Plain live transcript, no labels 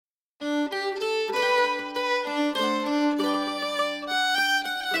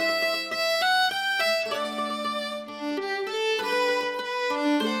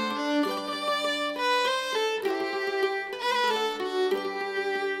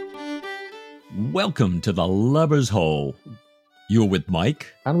Welcome to the Lover's Hole. You're with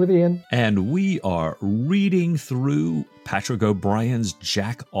Mike. And with Ian. And we are reading through Patrick O'Brian's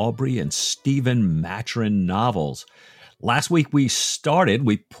Jack Aubrey and Stephen Maturin novels. Last week we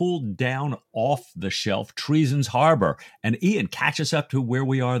pulled down off the shelf Treasons Harbour. And Ian, catch us up to where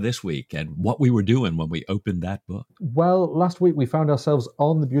we are this week and what we were doing when we opened that book. Well, last week we found ourselves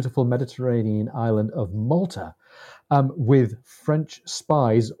on the beautiful Mediterranean island of Malta, with French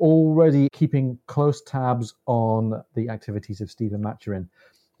spies already keeping close tabs on the activities of Stephen Maturin.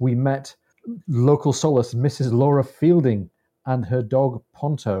 We met local solace Mrs. Laura Fielding and her dog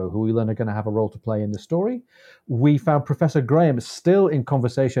Ponto, who we learn are going to have a role to play in the story. We found Professor Graham still in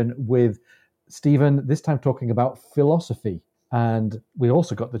conversation with Stephen, this time talking about philosophy. And we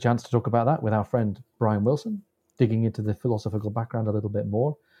also got the chance to talk about that with our friend Brian Wilson, digging into the philosophical background a little bit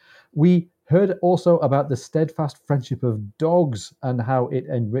more. We heard also about the steadfast friendship of dogs and how it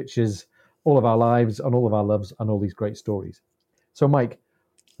enriches all of our lives and all of our loves and all these great stories. So, Mike,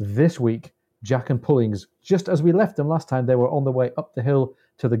 this week, Jack and Pullings, just as we left them last time, they were on the way up the hill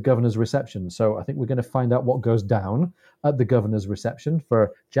to the governor's reception. So I think we're going to find out what goes down at the governor's reception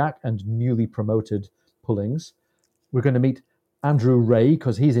for Jack and newly promoted Pullings. We're going to meet Andrew Ray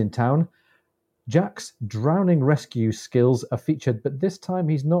because he's in town. Jack's drowning rescue skills are featured, but this time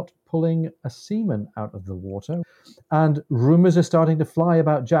he's not pulling a seaman out of the water. And rumours are starting to fly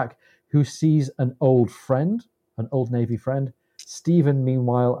about Jack, who sees an old friend, an old Navy friend. Stephen,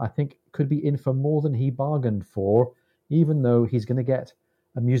 meanwhile, I think could be in for more than he bargained for, even though he's going to get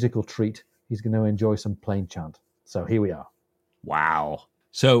a musical treat. He's going to enjoy some plainchant. So here we are. Wow.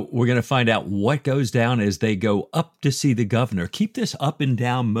 So we're going to find out what goes down as they go up to see the governor. Keep this up and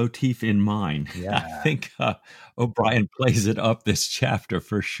down motif in mind. Yeah. I think O'Brian plays it up this chapter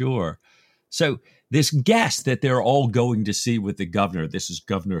for sure. So this guest that they're all going to see with the governor, this is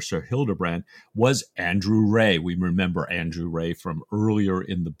Governor Sir Hildebrand, was Andrew Ray. We remember Andrew Ray from earlier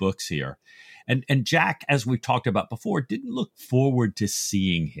in the books here. And Jack, as we talked about before, didn't look forward to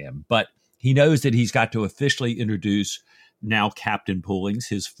seeing him, but he knows that he's got to officially introduce now Captain Pullings,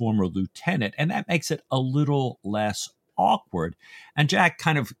 his former lieutenant, and that makes it a little less awkward. And Jack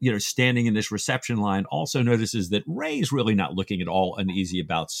kind of, standing in this reception line also notices that Ray's really not looking at all uneasy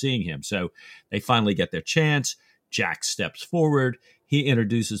about seeing him. So they finally get their chance. Jack steps forward. He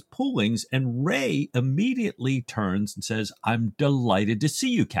introduces Pullings, and Ray immediately turns and says, "I'm delighted to see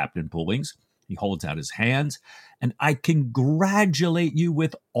you, Captain Pullings." He holds out his hands, and "I congratulate you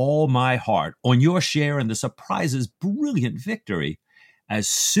with all my heart on your share in the surprise's brilliant victory. As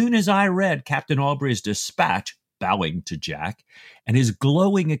soon as I read Captain Aubrey's dispatch," bowing to Jack, "and his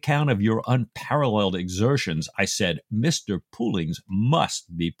glowing account of your unparalleled exertions, I said, Mr. Pullings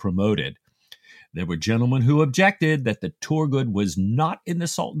must be promoted. There were gentlemen who objected that the Torgood was not in the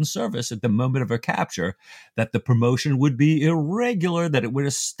Sultan's service at the moment of her capture, that the promotion would be irregular, that it would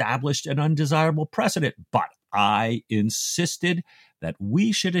establish an undesirable precedent. But I insisted that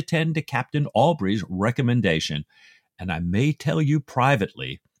we should attend to Captain Aubrey's recommendation. And I may tell you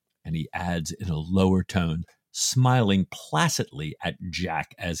privately," and he adds in a lower tone, smiling placidly at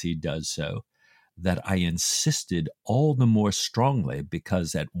Jack as he does so, "that I insisted all the more strongly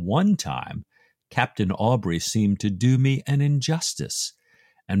because at one time Captain Aubrey seemed to do me an injustice,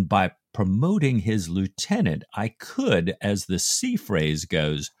 and by promoting his lieutenant, I could, as the sea phrase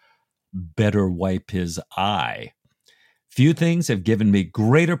goes, better wipe his eye. Few things have given me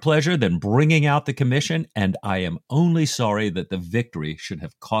greater pleasure than bringing out the commission, and I am only sorry that the victory should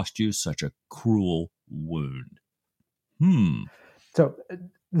have cost you such a cruel wound." So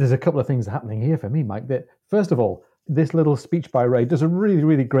there's a couple of things happening here for me, Mike. That first of all, this little speech by Ray does a really,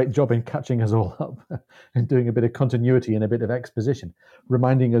 really great job in catching us all up and doing a bit of continuity and a bit of exposition,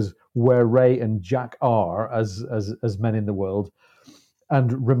 reminding us where Ray and Jack are as men in the world,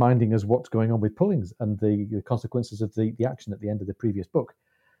 and reminding us what's going on with Pullings and the consequences of the action at the end of the previous book.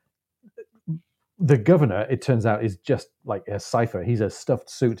 The governor, it turns out, is just like a cipher. He's a stuffed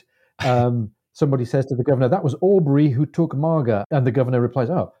suit. Somebody says to the governor, "That was Aubrey who took Marga." And the governor replies,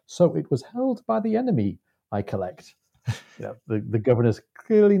 "Oh, so it was held by the enemy, I collect." The governor's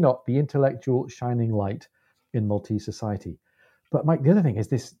clearly not the intellectual shining light in Maltese society. But Mike, the other thing is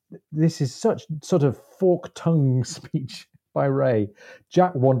this is such sort of fork-tongue speech by Ray.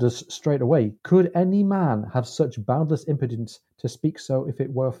 Jack wonders straight away, could any man have such boundless impudence to speak so if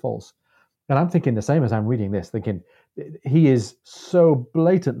it were false? And I'm thinking the same as I'm reading this, thinking he is so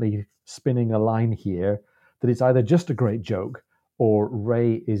blatantly spinning a line here that it's either just a great joke or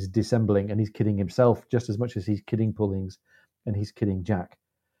Ray is dissembling and he's kidding himself just as much as he's kidding Pullings and he's kidding Jack.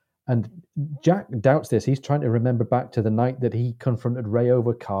 And Jack doubts this. He's trying to remember back to the night that he confronted Ray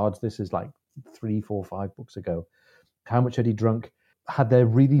over cards. This is like 3, 4, 5 books ago. How much had he drunk? Had there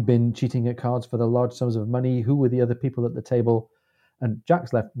really been cheating at cards for the large sums of money? Who were the other people at the table? And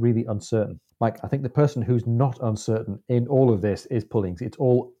Jack's left really uncertain. Mike, I think the person who's not uncertain in all of this is Pullings. It's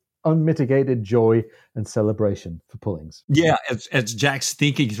all unmitigated joy and celebration for Pullings. Yeah, as Jack's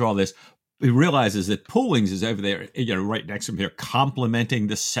thinking through all this, he realizes that Pullings is over there, right next to him here, complimenting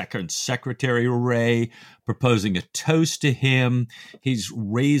the second secretary, Ray, proposing a toast to him. He's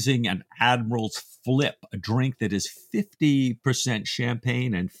raising an Admiral's Flip, a drink that is 50%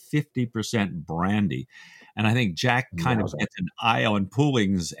 champagne and 50% brandy. And I think Jack kind of gets an eye on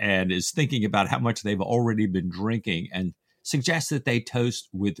Pullings and is thinking about how much they've already been drinking and suggests that they toast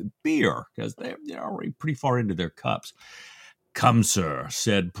with beer because they're already pretty far into their cups. "Come, sir,"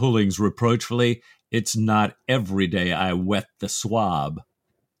 said Pullings reproachfully. "It's not every day I wet the swab."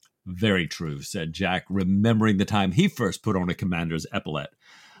 "Very true," said Jack, remembering the time he first put on a commander's epaulet.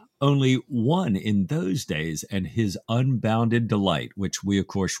 Only one in those days, and his unbounded delight, which we, of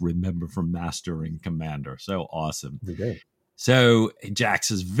course, remember from Master and Commander. So awesome. We do. So Jack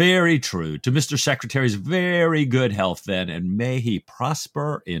says, "Very true. To Mr. Secretary's very good health, then, and may he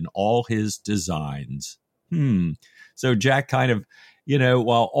prosper in all his designs." So Jack kind of,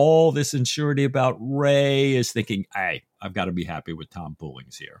 while all this uncertainty about Ray is thinking, hey, I've got to be happy with Tom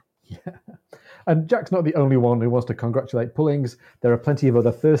Pullings here. Yeah. And Jack's not the only one who wants to congratulate Pullings. There are plenty of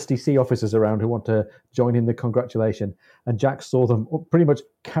other thirsty sea officers around who want to join in the congratulation. And Jack saw them pretty much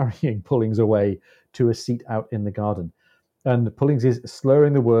carrying Pullings away to a seat out in the garden. And Pullings is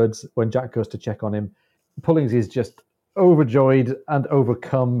slurring the words when Jack goes to check on him. Pullings is just overjoyed and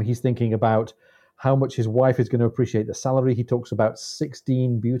overcome. He's thinking about how much his wife is going to appreciate the salary. He talks about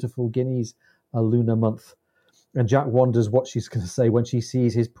 16 beautiful guineas a lunar month. And Jack wonders what she's going to say when she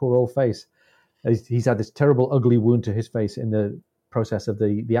sees his poor old face. He's had this terrible, ugly wound to his face in the process of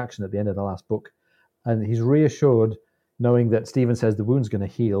the action at the end of the last book. And he's reassured knowing that Stephen says the wound's going to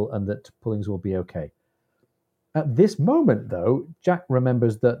heal and that Pullings will be okay. At this moment, though, Jack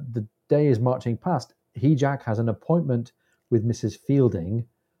remembers that the day is marching past. Jack, has an appointment with Mrs. Fielding,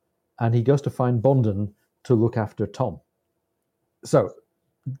 and he goes to find Bondon to look after Tom. So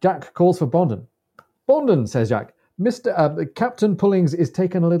Jack calls for Bondon. "Bondon," says Jack, Captain Pullings is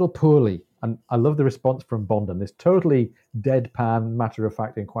taken a little poorly." And I love the response from Bondon, this totally deadpan,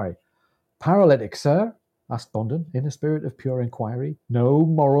 matter-of-fact inquiry. "Paralytic, sir?" asked Bondon, in a spirit of pure inquiry. No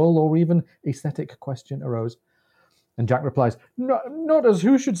moral or even aesthetic question arose. And Jack replies, Not as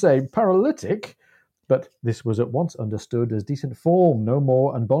who should say, paralytic." But this was at once understood as decent form, no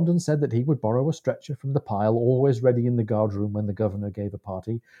more, and Bondon said that he would borrow a stretcher from the pile, always ready in the guard room when the governor gave a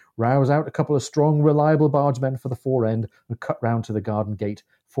party, rouse out a couple of strong, reliable bargemen for the fore end, and cut round to the garden gate,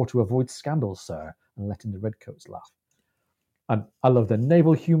 for to avoid scandals, sir, and letting the redcoats laugh. And I love the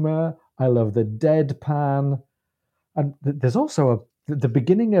naval humour, I love the deadpan, and there's also the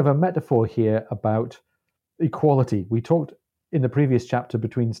beginning of a metaphor here about equality. We talked in the previous chapter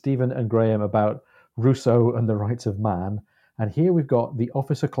between Stephen and Graham about Rousseau and the rights of man. And here we've got the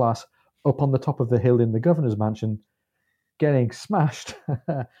officer class up on the top of the hill in the governor's mansion getting smashed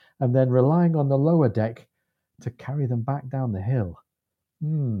and then relying on the lower deck to carry them back down the hill.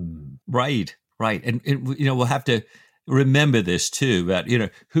 Right. And we'll have to remember this too, about,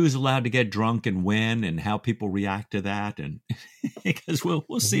 who's allowed to get drunk and when and how people react to that. And because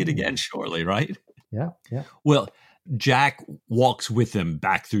we'll see it again shortly, right? Yeah. Well, Jack walks with them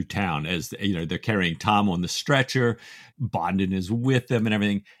back through town as they're carrying Tom on the stretcher. Bondon is with them and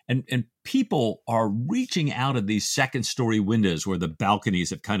everything. And people are reaching out of these second story windows where the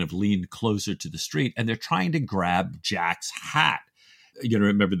balconies have kind of leaned closer to the street, and they're trying to grab Jack's hat.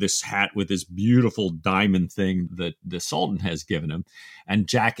 Remember this hat with this beautiful diamond thing that the Sultan has given him. And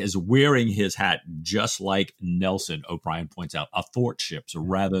Jack is wearing his hat just like Nelson, O'Brien points out, athwartships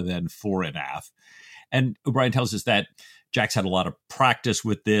rather than fore and aft. And O'Brien tells us that Jack's had a lot of practice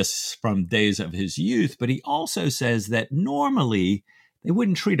with this from days of his youth, but he also says that normally they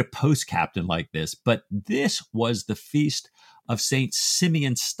wouldn't treat a post captain like this, but this was the feast of St.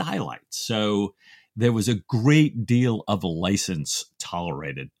 Simeon Stylite. So there was a great deal of license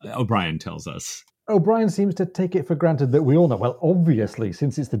tolerated, O'Brien tells us. O'Brien seems to take it for granted that we all know, well, obviously,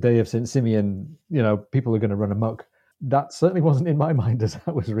 since it's the day of St. Simeon, people are going to run amok. That certainly wasn't in my mind as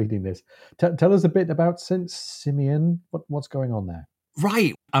I was reading this. Tell us a bit about St. Simeon. What's going on there?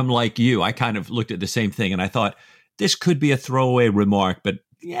 Right. I'm like you. I kind of looked at the same thing and I thought this could be a throwaway remark, but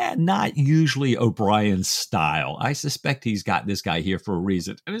not usually O'Brien's style. I suspect he's got this guy here for a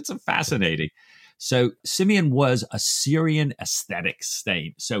reason, and it's fascinating. So Simeon was a Syrian aesthetic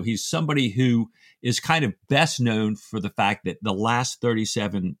saint. So he's somebody who is kind of best known for the fact that the last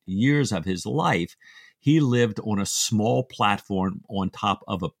 37 years of his life, he lived on a small platform on top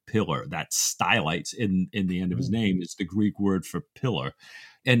of a pillar. That stylites in the end of his name is the Greek word for pillar.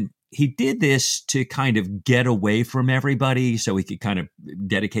 And he did this to kind of get away from everybody so he could kind of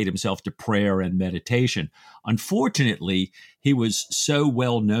dedicate himself to prayer and meditation. Unfortunately, he was so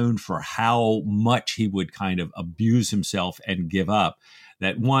well known for how much he would kind of abuse himself and give up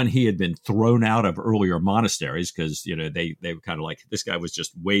that one, he had been thrown out of earlier monasteries because, they were kind of like, this guy was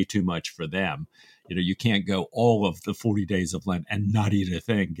just way too much for them. You can't go all of the 40 days of Lent and not eat a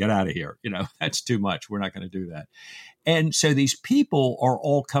thing. Get out of here. That's too much. We're not going to do that. And so these people are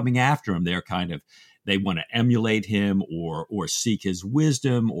all coming after him. They want to emulate him or seek his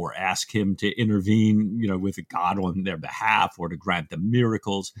wisdom or ask him to intervene, with God on their behalf or to grant them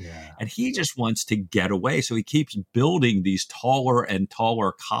miracles. Yeah. And he just wants to get away. So he keeps building these taller and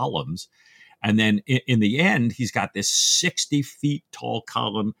taller columns. And then in the end, he's got this 60 feet tall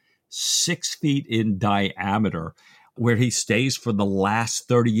column, 6 feet in diameter, where he stays for the last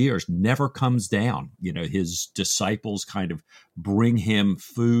 30 years, never comes down. His disciples kind of bring him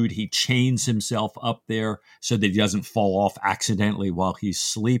food. He chains himself up there so that he doesn't fall off accidentally while he's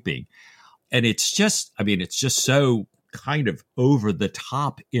sleeping. And it's just so kind of over the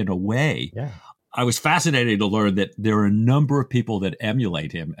top in a way. Yeah. I was fascinated to learn that there are a number of people that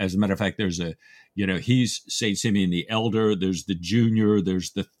emulate him. As a matter of fact, there's he's St. Simeon the Elder, there's the Junior,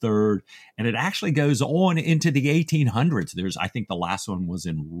 there's the Third, and it actually goes on into the 1800s. I think the last one was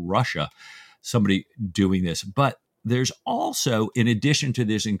in Russia, somebody doing this. But there's also, in addition to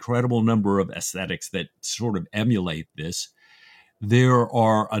this incredible number of ascetics that sort of emulate this, there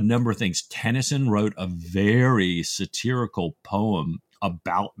are a number of things. Tennyson wrote a very satirical poem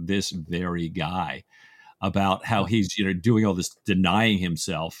about this very guy, about how he's, doing all this denying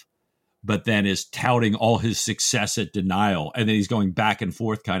himself, but then is touting all his success at denial. And then he's going back and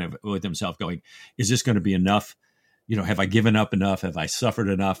forth kind of with himself going, is this going to be enough? Have I given up enough? Have I suffered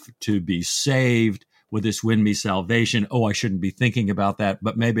enough to be saved? Will this win me salvation? Oh, I shouldn't be thinking about that,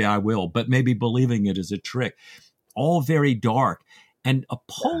 but maybe I will, but maybe believing it is a trick. All very dark. And a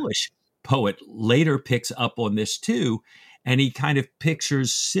Polish poet later picks up on this too. And he kind of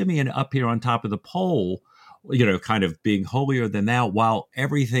pictures Simeon up here on top of the pole, kind of being holier than thou, while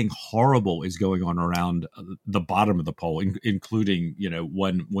everything horrible is going on around the bottom of the pole, including,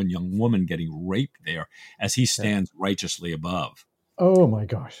 one young woman getting raped there as he stands righteously above. Oh my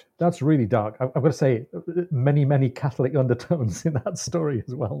gosh, that's really dark. I've got to say, many, many Catholic undertones in that story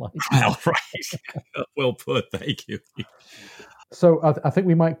as well. Well, right. Well put. Thank you. So I think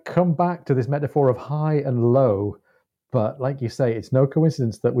we might come back to this metaphor of high and low. But like you say, it's no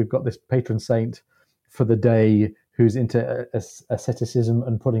coincidence that we've got this patron saint for the day who's into asceticism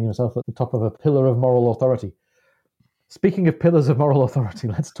and putting himself at the top of a pillar of moral authority. Speaking of pillars of moral authority,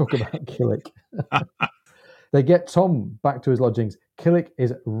 let's talk about Killick. They get Tom back to his lodgings. Killick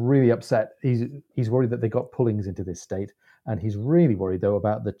is really upset. He's worried that they got pullings into this state, and he's really worried, though,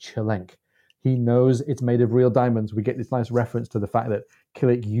 about the Chelenk. He knows it's made of real diamonds. We get this nice reference to the fact that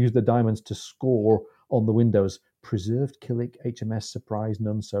Killick used the diamonds to score on the windows. Preserved Killick, HMS Surprise,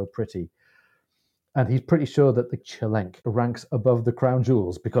 none so pretty. And he's pretty sure that the Chelenk ranks above the crown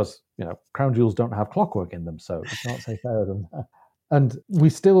jewels because, crown jewels don't have clockwork in them, so you can't say fairer than that. And we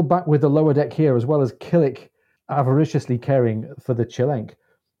still back with the lower deck here, as well as Killick avariciously caring for the Chelenk.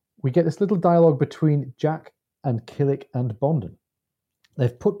 We get this little dialogue between Jack and Killick and Bondon.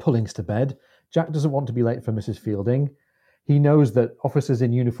 They've put pullings to bed. Jack doesn't want to be late for Mrs. Fielding. He knows that officers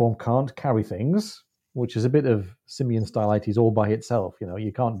in uniform can't carry things, which is a bit of Simeon stylites all by itself.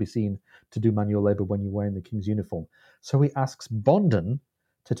 You can't be seen to do manual labour when you're wearing the king's uniform. So he asks Bondon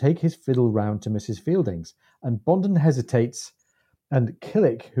to take his fiddle round to Mrs. Fielding's. And Bondon hesitates, and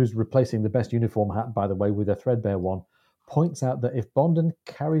Killick, who's replacing the best uniform hat, by the way, with a threadbare one, points out that if Bondon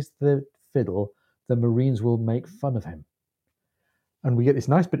carries the fiddle, the Marines will make fun of him. And we get this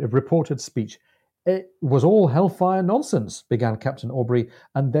nice bit of reported speech. It was all hellfire nonsense, began Captain Aubrey,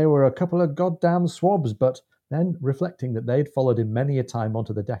 and there were a couple of goddamn swabs, but then, reflecting that they'd followed him many a time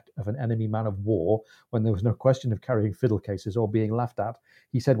onto the deck of an enemy man of war, when there was no question of carrying fiddle cases or being laughed at,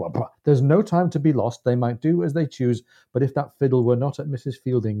 he said, well, there's no time to be lost. They might do as they choose, but if that fiddle were not at Mrs.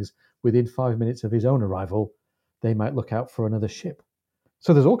 Fielding's within 5 minutes of his own arrival, they might look out for another ship.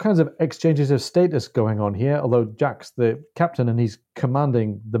 So there's all kinds of exchanges of status going on here, although Jack's the captain and he's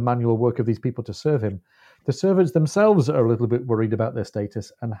commanding the manual work of these people to serve him. The servants themselves are a little bit worried about their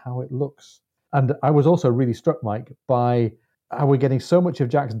status and how it looks. And I was also really struck, Mike, by how we're getting so much of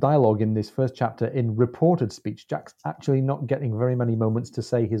Jack's dialogue in this first chapter in reported speech. Jack's actually not getting very many moments to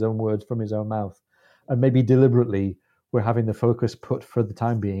say his own words from his own mouth. And maybe deliberately, we're having the focus put for the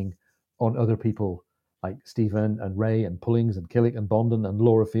time being on other people like Stephen and Ray and Pullings and Killick and Bondon and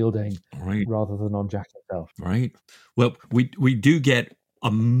Laura Fielding, Right. rather than on Jack himself. Right. Well, we do get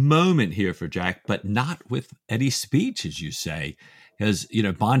a moment here for Jack, but not with any speech, as you say, because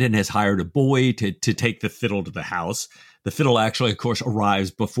Bondon has hired a boy to take the fiddle to the house. The fiddle actually, of course,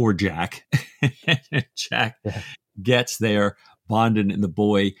 arrives before Jack. Jack gets there, Bondon and the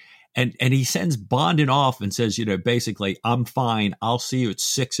boy, and he sends Bondon off and says, basically, I'm fine. I'll see you at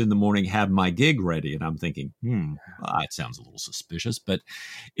 6 a.m. Have my gig ready. And I'm thinking, it sounds a little suspicious. But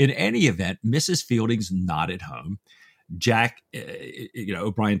in any event, Mrs. Fielding's not at home. Jack,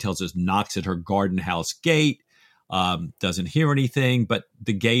 O'Brien tells us, knocks at her garden house gate, doesn't hear anything, but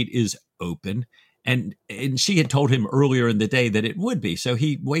the gate is open. And she had told him earlier in the day that it would be. So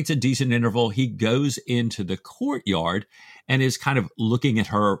he waits a decent interval. He goes into the courtyard and is kind of looking at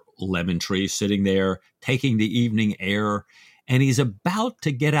her lemon tree sitting there, taking the evening air. And he's about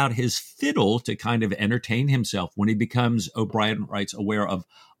to get out his fiddle to kind of entertain himself when he becomes, O'Brien writes, aware of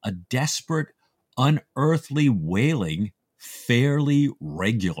a desperate, unearthly wailing, fairly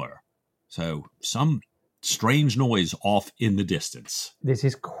regular. So some strange noise off in the distance. This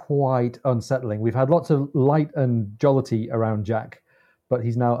is quite unsettling. We've had lots of light and jollity around Jack, but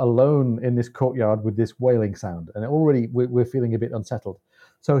he's now alone in this courtyard with this wailing sound, and already we're feeling a bit unsettled.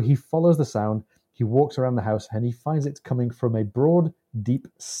 So he follows the sound, he walks around the house, and he finds it's coming from a broad, deep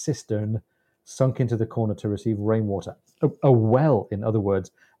cistern sunk into the corner to receive rainwater. A well, in other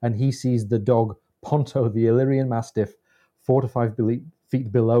words, and he sees the dog Ponto, the Illyrian Mastiff, 4 to 5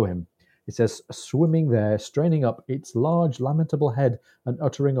 feet below him. It says, swimming there, straining up its large, lamentable head and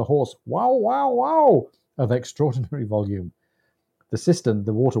uttering a hoarse wow, wow, wow of extraordinary volume. The cistern,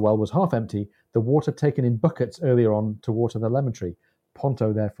 the water well, was half empty, the water taken in buckets earlier on to water the lemon tree.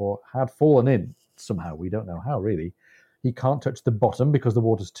 Ponto, therefore, had fallen in. Somehow, we don't know how, really. He can't touch the bottom because the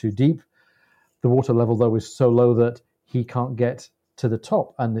water's too deep. The water level, though, is so low that he can't get to the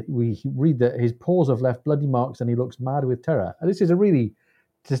top. And we read that his paws have left bloody marks and he looks mad with terror. And this is a really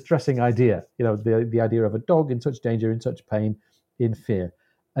distressing idea, the idea of a dog in such danger, in such pain, in fear.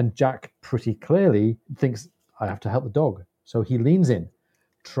 And Jack pretty clearly thinks, I have to help the dog. So he leans in,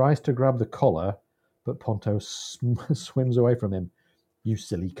 tries to grab the collar, but Ponto swims away from him. You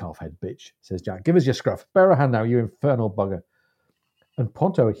silly calf-head bitch, says Jack. Give us your scruff. Bear a hand now, you infernal bugger. And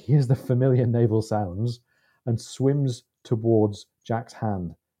Ponto hears the familiar naval sounds and swims towards Jack's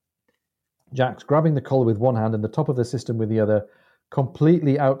hand. Jack's grabbing the collar with one hand and the top of the cistern with the other,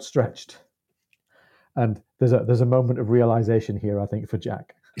 completely outstretched. And there's a moment of realization here, I think, for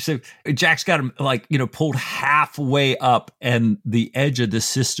Jack. So Jack's got him pulled halfway up, and the edge of the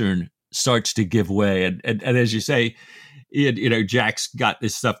cistern starts to give way. And as you say, Jack's got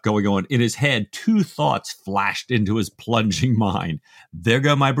this stuff going on in his head. 2 thoughts flashed into his plunging mind. There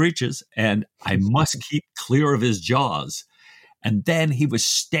go my breeches, and I must keep clear of his jaws. And then he was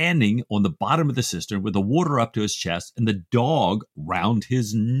standing on the bottom of the cistern with the water up to his chest and the dog round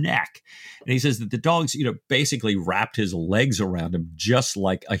his neck. And he says that the dog's, basically wrapped his legs around him just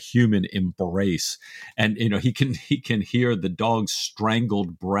like a human embrace. And, he can hear the dog's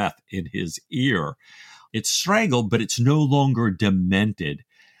strangled breath in his ear. It's strangled, but it's no longer demented.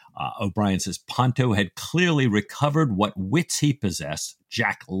 O'Brien says Ponto had clearly recovered what wits he possessed.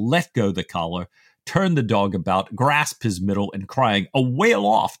 Jack let go the collar, turned the dog about, grasped his middle, and crying, away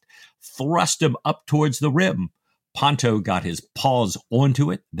aloft, thrust him up towards the rim. Ponto got his paws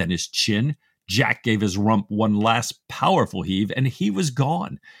onto it, then his chin. Jack gave his rump one last powerful heave, and he was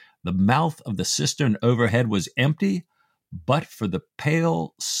gone. The mouth of the cistern overhead was empty, but for the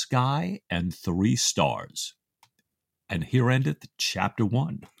pale sky and 3 stars. And here ended chapter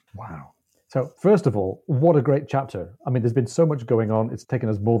 1. Wow. So, first of all, what a great chapter. I mean, there's been so much going on. It's taken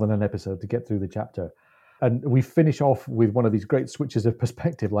us more than an episode to get through the chapter. And we finish off with one of these great switches of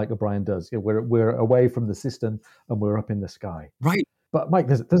perspective like O'Brien does. We're away from the cistern and we're up in the sky. Right. But, Mike,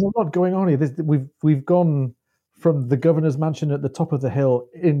 there's a lot going on here. We've gone from the governor's mansion at the top of the hill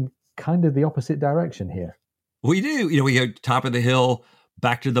in kind of the opposite direction here. We do. We go top of the hill,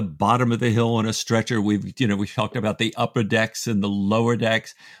 back to the bottom of the hill on a stretcher. We've talked about the upper decks and the lower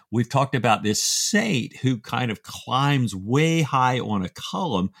decks. We've talked about this saint who kind of climbs way high on a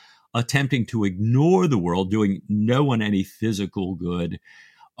column, attempting to ignore the world, doing no one any physical good,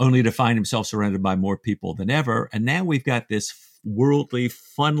 only to find himself surrounded by more people than ever. And now we've got this worldly,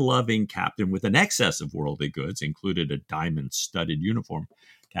 fun-loving captain with an excess of worldly goods, included a diamond-studded uniform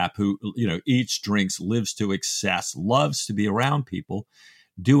cap, who, eats, drinks, lives to excess, loves to be around people,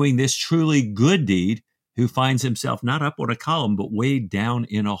 doing this truly good deed who finds himself not up on a column, but way down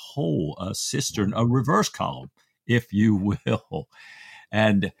in a hole, a cistern, a reverse column, if you will.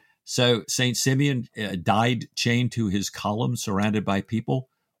 And so St. Simeon died chained to his column, surrounded by people.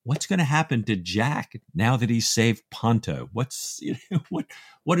 What's going to happen to Jack now that he's saved Ponto? What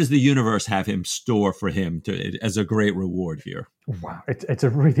does the universe have in store for him as a great reward here? Wow, it's a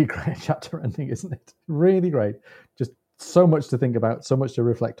really great chapter ending, isn't it? Really great. Just so much to think about, so much to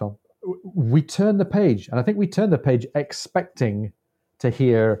reflect on. We turn the page, and I think we turn the page expecting to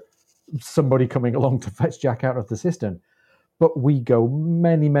hear somebody coming along to fetch Jack out of the cistern. But we go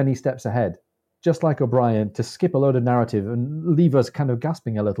many, many steps ahead, just like O'Brien, to skip a load of narrative and leave us kind of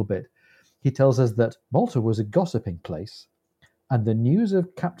gasping a little bit. He tells us that Malta was a gossiping place, and the news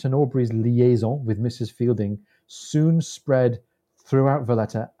of Captain Aubrey's liaison with Mrs. Fielding soon spread throughout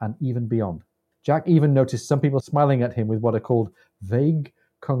Valletta and even beyond. Jack even noticed some people smiling at him with what are called vague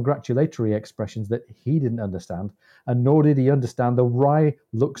congratulatory expressions that he didn't understand, and nor did he understand the wry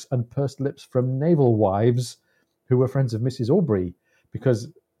looks and pursed lips from naval wives who were friends of Mrs. Aubrey, because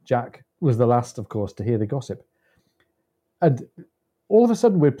Jack was the last, of course, to hear the gossip. And all of a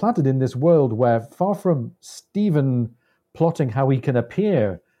sudden, we're planted in this world where, far from Stephen plotting how he can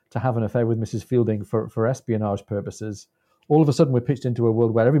appear to have an affair with Mrs. Fielding for espionage purposes, all of a sudden we're pitched into a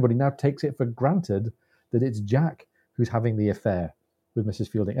world where everybody now takes it for granted that it's Jack who's having the affair with Mrs.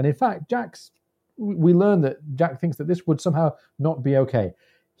 Fielding. And in fact, we learn that Jack thinks that this would somehow not be okay.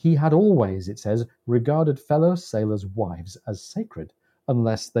 He had always, it says, regarded fellow sailors' wives as sacred,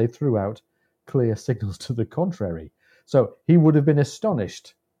 unless they threw out clear signals to the contrary. So he would have been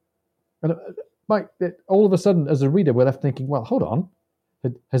astonished. And Mike, all of a sudden, as a reader, we're left thinking, well, hold on.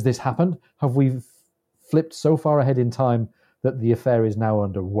 Has this happened? Have we flipped so far ahead in time that the affair is now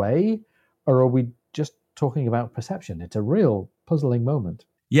underway? Or are we just talking about perception? It's a real puzzling moment.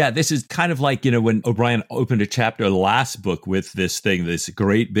 Yeah, this is kind of like, when O'Brien opened a chapter of the last book with this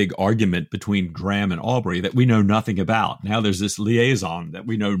great big argument between Graham and Aubrey that we know nothing about. Now there's this liaison that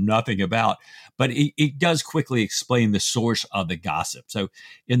we know nothing about, but it does quickly explain the source of the gossip. So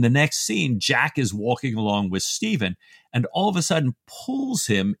in the next scene, Jack is walking along with Stephen and all of a sudden pulls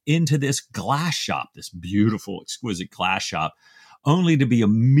him into this glass shop, this beautiful, exquisite glass shop, only to be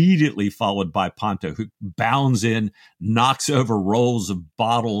immediately followed by Ponto, who bounds in, knocks over rolls of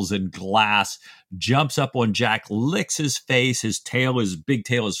bottles and glass, jumps up on Jack, licks his face, his big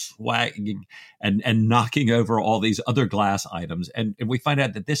tail is swagging and knocking over all these other glass items. And we find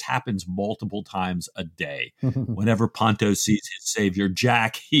out that this happens multiple times a day. Whenever Ponto sees his savior,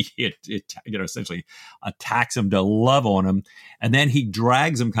 Jack, he essentially attacks him to love on him. And then he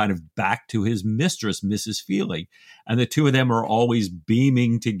drags him kind of back to his mistress, Mrs. Fielding. And the two of them are always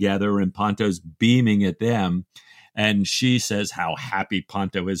beaming together, and Ponto's beaming at them. And she says how happy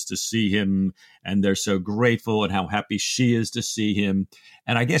Ponto is to see him, and they're so grateful, and how happy she is to see him.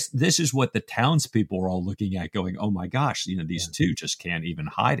 And I guess this is what the townspeople are all looking at, going, oh my gosh, these two just can't even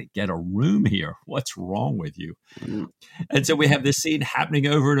hide it. Get a room here. What's wrong with you? And so we have this scene happening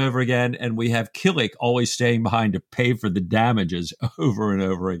over and over again, and we have Killick always staying behind to pay for the damages over and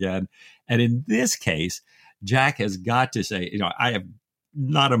over again. And in this case, Jack has got to say, I have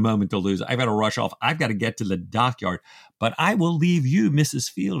not a moment to lose. I've got to rush off. I've got to get to the dockyard, but I will leave you,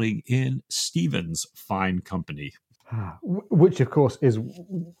 Mrs. Fielding, in Stephen's fine company. Which, of course, is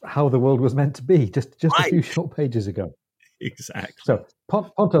how the world was meant to be just right. A few short pages ago. Exactly. So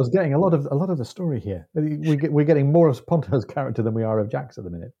Ponto's getting a lot of the story here. We're getting more of Ponto's character than we are of Jack's at the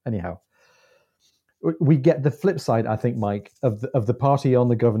minute. Anyhow, we get the flip side, I think, Mike, of the party on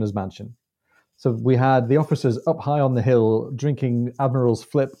the governor's mansion. So we had the officers up high on the hill drinking Admiral's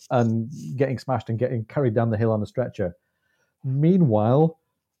Flip and getting smashed and getting carried down the hill on a stretcher. Meanwhile,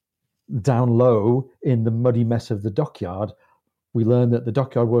 down low in the muddy mess of the dockyard, we learn that the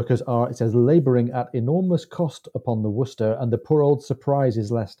dockyard workers are, it says, labouring at enormous cost upon the Worcester, and the poor old Surprise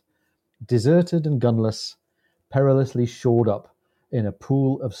is left deserted and gunless, perilously shored up in a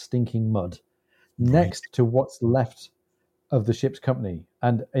pool of stinking mud, next to what's left of the ship's company.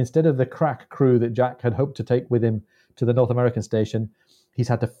 And instead of the crack crew that Jack had hoped to take with him to the North American station, he's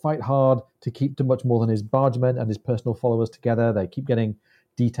had to fight hard to keep to much more than his bargemen and his personal followers together. They keep getting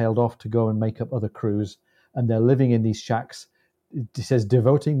detailed off to go and make up other crews, and they're living in these shacks, it says,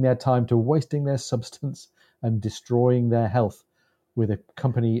 devoting their time to wasting their substance and destroying their health with a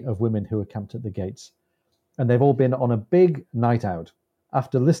company of women who are camped at the gates. And they've all been on a big night out.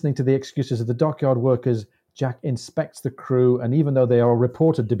 After listening to the excuses of the dockyard workers, Jack inspects the crew, and even though they are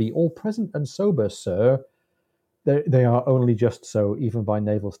reported to be all present and sober, sir, they are only just so, even by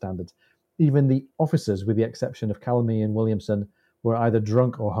naval standards. Even the officers, with the exception of Calamy and Williamson, were either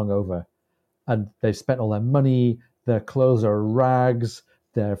drunk or hungover. and they've spent all their money. Their clothes are rags.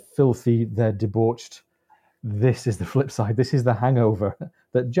 They're filthy. They're debauched. This is the flip side. This is the hangover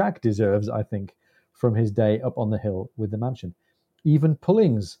that Jack deserves, I think, from his day up on the hill with the mansion. Even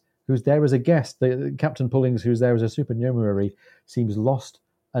Pullings, who's there as a guest, Captain Pullings, who's there as a supernumerary, seems lost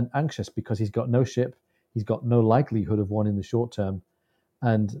and anxious because he's got no ship. He's got no likelihood of one in the short term.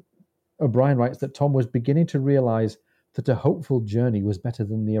 And O'Brien writes that Tom was beginning to realize that a hopeful journey was better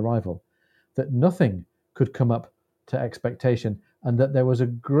than the arrival, that nothing could come up to expectation, and that there was a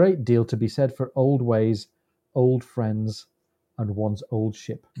great deal to be said for old ways, old friends, and one's old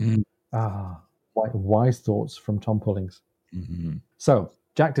ship. Wise thoughts from Tom Pullings. Mm-hmm. So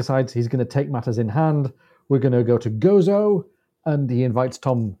Jack decides he's going to take matters in hand. We're going to go to Gozo, and he invites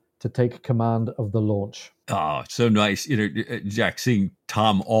Tom to take command of the launch. Oh, so nice. Jack seeing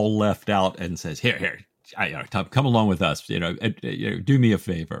Tom all left out and says, here, Tom, come along with us, do me a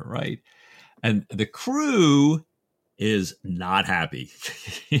favor, right? And the crew is not happy.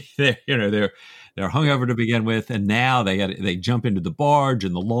 they're hungover to begin with, and now they jump into the barge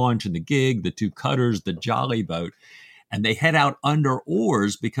and the launch and the gig, the two cutters, the jolly boat, and they head out under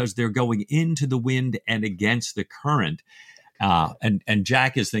oars because they're going into the wind and against the current. And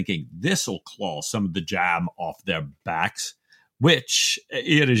Jack is thinking this'll claw some of the jam off their backs, which,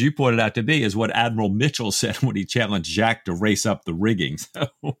 as you pointed out to me, is what Admiral Mitchell said when he challenged Jack to race up the rigging. So,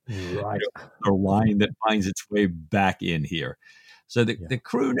 right, a line that finds its way back in here. So the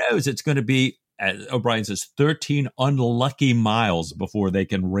crew knows it's going to be, as O'Brien says, 13 unlucky miles before they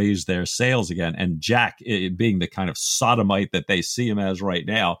can raise their sails again. And Jack, being the kind of sodomite that they see him as right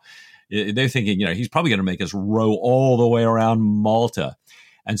now, they're thinking, he's probably going to make us row all the way around Malta.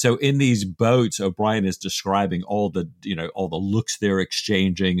 And so in these boats, O'Brien is describing all the looks they're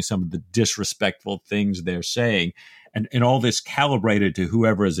exchanging, some of the disrespectful things they're saying, and all this calibrated to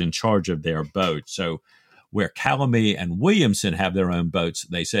whoever is in charge of their boat. So where Calamee and Williamson have their own boats,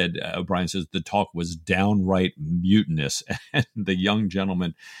 they said, O'Brien says, the talk was downright mutinous. And the young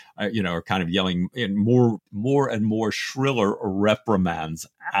gentlemen, are kind of yelling in more and more shriller reprimands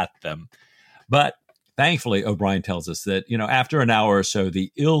at them. But thankfully, O'Brien tells us that, after an hour or so,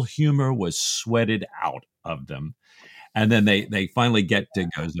 the ill humor was sweated out of them. And then they finally get to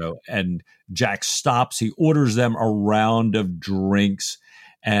Gozo, and Jack stops. He orders them a round of drinks,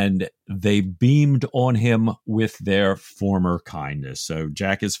 and they beamed on him with their former kindness. So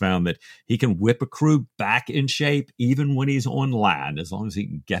Jack has found that he can whip a crew back in shape even when he's on land, as long as he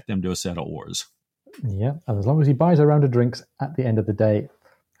can get them to a set of oars. Yeah, and as long as he buys a round of drinks at the end of the day,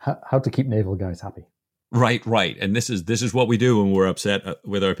 how to keep naval guys happy. Right. And this is what we do when we're upset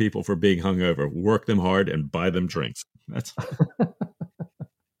with our people for being hungover. Work them hard and buy them drinks. That's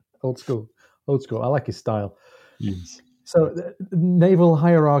old school. I like his style. Yes. So the naval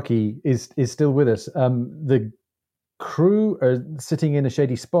hierarchy is still with us. The crew are sitting in a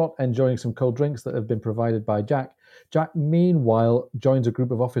shady spot, enjoying some cold drinks that have been provided by Jack. Jack, meanwhile, joins a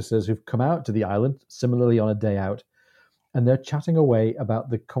group of officers who've come out to the island, similarly on a day out, and they're chatting away about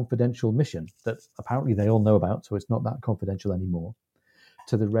the confidential mission that apparently they all know about, so it's not that confidential anymore,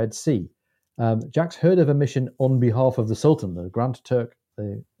 to the Red Sea. Jack's heard of a mission on behalf of the Sultan, the Grand Turk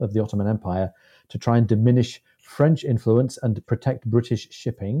of the Ottoman Empire, to try and diminish French influence and protect British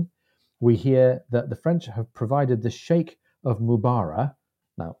shipping. We hear that the French have provided the Sheikh of Mubara.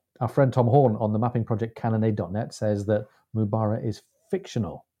 Now, our friend Tom Horn on the mapping project Cannonade.net says that Mubara is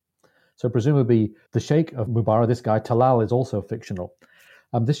fictional. So presumably the Sheikh of Mubara, this guy Talal, is also fictional.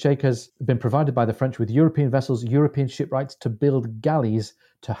 This Sheikh has been provided by the French with European vessels, European shipwrights to build galleys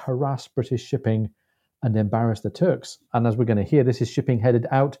to harass British shipping and embarrass the Turks. And as we're going to hear, this is shipping headed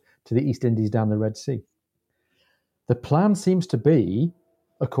out to the East Indies down the Red Sea. The plan seems to be,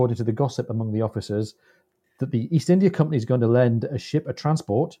 according to the gossip among the officers, that the East India Company is going to lend a ship, a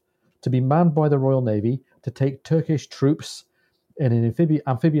transport, to be manned by the Royal Navy to take Turkish troops in an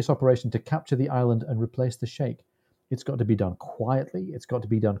amphibious operation to capture the island and replace the Sheikh. It's got to be done quietly. It's got to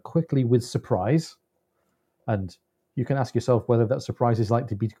be done quickly with surprise. And you can ask yourself whether that surprise is likely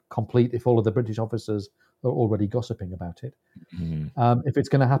to be complete if all of the British officers are already gossiping about it. Mm-hmm. If it's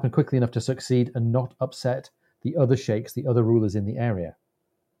going to happen quickly enough to succeed and not upset the other sheikhs, the other rulers in the area.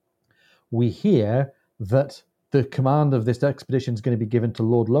 We hear that the command of this expedition is going to be given to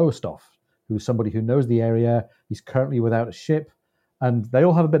Lord Lowestoft, who's somebody who knows the area. He's currently without a ship. And they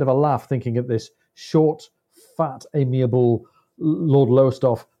all have a bit of a laugh thinking of this short, fat, amiable Lord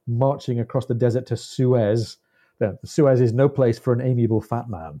Lowestoft marching across the desert to Suez. Suez is no place for an amiable fat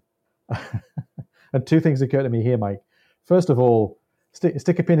man. And two things occur to me here, Mike. First of all,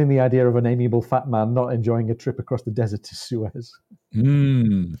 stick a pin in the idea of an amiable fat man not enjoying a trip across the desert to Suez.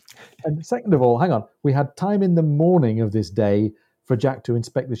 Mm. And second of all, hang on, we had time in the morning of this day for Jack to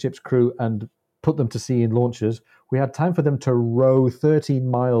inspect the ship's crew and put them to sea in launches. We had time for them to row 13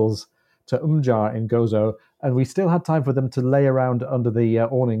 miles to Umjar in Gozo, and we still had time for them to lay around under the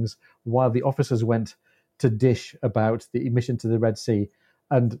awnings while the officers went to dish about the mission to the Red Sea,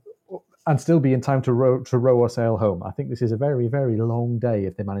 and still be in time to row or sail home. I think this is a very, very long day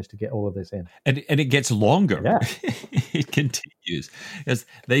if they manage to get all of this in. And it gets longer. Yeah. It continues as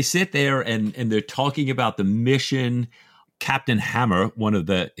they sit there and they're talking about the mission. Captain Hammer, one of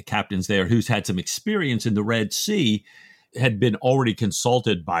the captains there, who's had some experience in the Red Sea, had been already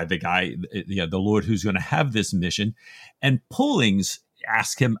consulted by the guy, the Lord who's going to have this mission. And Pullings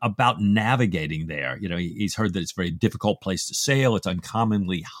asked him about navigating there. He's heard that it's a very difficult place to sail. It's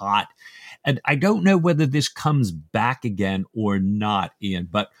uncommonly hot. And I don't know whether this comes back again or not, Ian,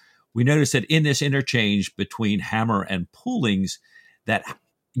 but we notice that in this interchange between Hammer and Pullings, that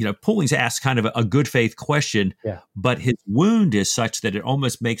Pullings asks kind of a good faith question, but his wound is such that it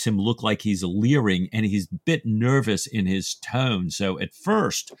almost makes him look like he's leering, and he's a bit nervous in his tone. So at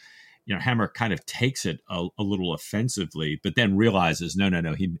first, Hammer kind of takes it a little offensively, but then realizes, no,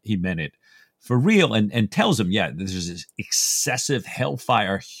 he meant it for real, and tells him, there's this excessive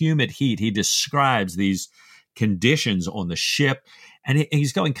hellfire, humid heat. He describes these conditions on the ship, and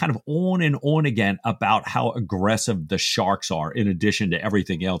he's going kind of on and on again about how aggressive the sharks are, in addition to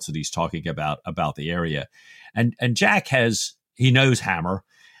everything else that he's talking about the area. And Jack he knows Hammer.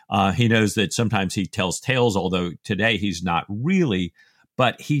 He knows that sometimes he tells tales, although today he's not really.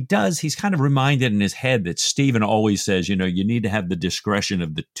 But he's kind of reminded in his head that Stephen always says, you need to have the discretion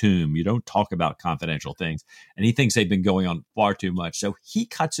of the tomb. You don't talk about confidential things. And he thinks they've been going on far too much. So he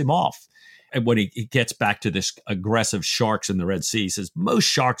cuts him off. And when he gets back to this aggressive sharks in the Red Sea, he says, most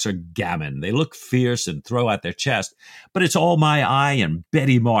sharks are gammon. They look fierce and throw out their chest. But it's all my eye and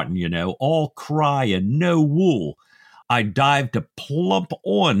Betty Martin, all cry and no wool. I dived to plump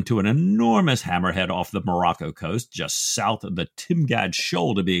on to an enormous hammerhead off the Morocco coast, just south of the Timgad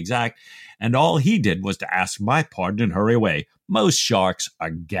Shoal to be exact, and all he did was to ask my pardon and hurry away. Most sharks are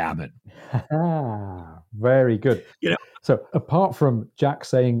gammon. Very good. So apart from Jack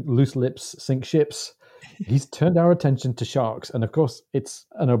saying loose lips sink ships, he's turned our attention to sharks. And of course, it's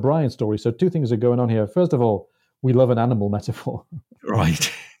an O'Brien story. So two things are going on here. First of all, we love an animal metaphor. Right.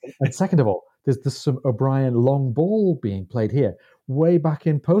 And second of all, there's some O'Brien long ball being played here. Way back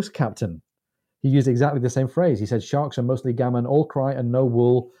in Post Captain, he used exactly the same phrase. He said, sharks are mostly gammon, all cry and no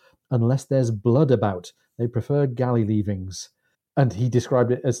wool, unless there's blood about. They prefer galley leavings. And he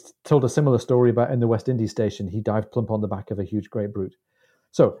described it as, told a similar story about in the West Indies station. He dived plump on the back of a huge great brute.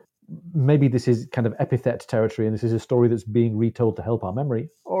 So maybe this is kind of epithet territory, and this is a story that's being retold to help our memory.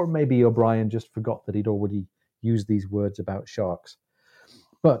 Or maybe O'Brien just forgot that he'd already used these words about sharks.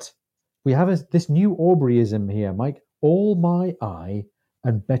 But we have this new Aubreyism here, Mike. All my eye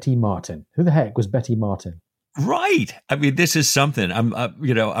and Betty Martin. Who the heck was Betty Martin? Right. I mean, this is something.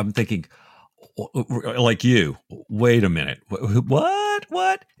 I'm thinking, like you. Wait a minute.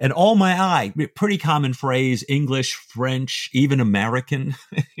 What? And all my eye. Pretty common phrase. English, French, even American,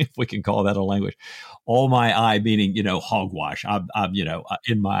 if we can call that a language. All my eye, meaning hogwash. I'm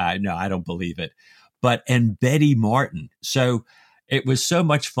in my eye. No, I don't believe it. And Betty Martin. So it was so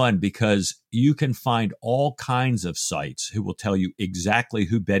much fun because you can find all kinds of sites who will tell you exactly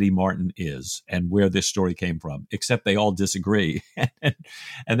who Betty Martin is and where this story came from, except they all disagree.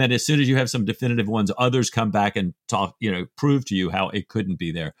 And then as soon as you have some definitive ones, others come back and talk, prove to you how it couldn't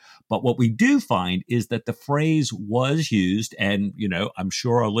be there. But what we do find is that the phrase was used, and, I'm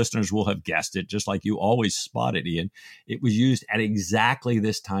sure our listeners will have guessed it, just like you always spot it, Ian. It was used at exactly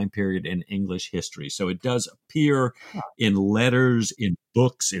this time period in English history. So it does appear in letters, in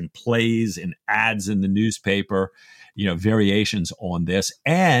books, in plays, in ads in the newspaper, variations on this.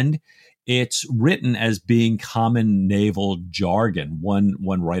 And it's written as being common naval jargon. One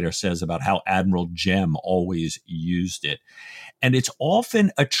writer says about how Admiral Jem always used it. And it's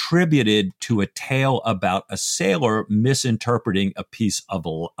often attributed to a tale about a sailor misinterpreting a piece of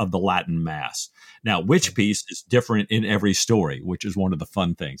the Latin Mass. Now, which piece is different in every story, which is one of the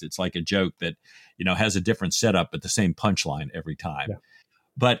fun things. It's like a joke that, has a different setup, but the same punchline every time. Yeah.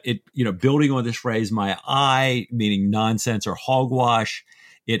 But it, building on this phrase, my eye, meaning nonsense or hogwash,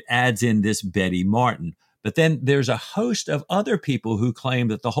 it adds in this Betty Martin. But then there's a host of other people who claim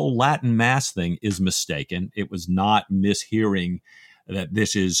that the whole Latin Mass thing is mistaken. It was not mishearing that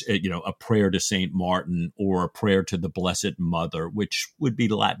this is, a prayer to Saint Martin or a prayer to the Blessed Mother, which would be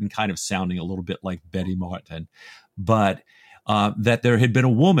Latin kind of sounding a little bit like Betty Martin. But that there had been a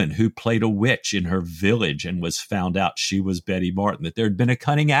woman who played a witch in her village and was found out she was Betty Martin, that there had been a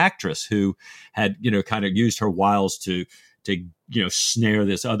cunning actress who had, kind of used her wiles to snare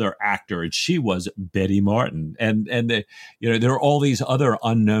this other actor, and she was Betty Martin. And there are all these other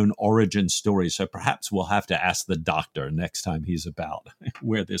unknown origin stories. So perhaps we'll have to ask the doctor next time he's about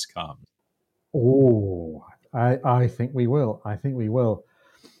where this comes. Oh, I think we will. I think we will.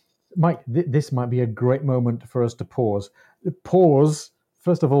 Mike, this might be a great moment for us to pause. Pause,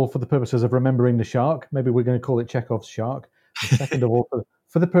 first of all, for the purposes of remembering the shark. Maybe we're going to call it Chekhov's shark. And second of all,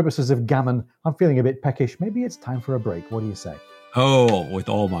 for the purposes of gammon, I'm feeling a bit peckish. Maybe it's time for a break. What do you say? Oh, with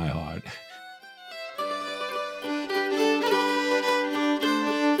all my heart.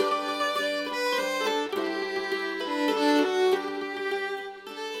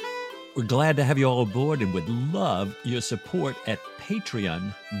 We're glad to have you all aboard and would love your support at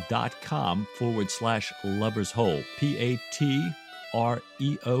patreon.com/lovershole.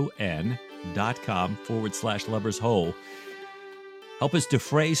 patreon.com/lovershole. Help us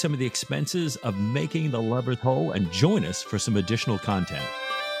defray some of the expenses of making the Lover's Hole and join us for some additional content.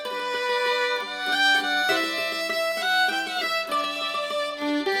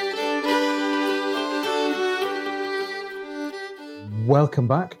 Welcome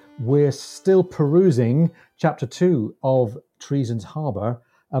back. We're still perusing Chapter 2 of Treasons Harbour.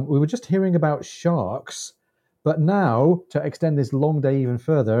 We were just hearing about sharks, but now, to extend this long day even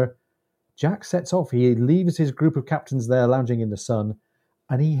further, Jack sets off. He leaves his group of captains there lounging in the sun,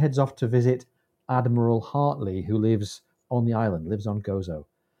 and he heads off to visit Admiral Hartley, who lives on the island, lives on Gozo.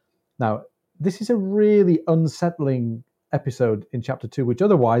 Now, this is a really unsettling episode in Chapter 2, which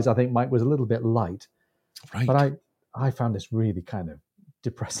otherwise I think Mike was a little bit light. Right. But I found this really kind of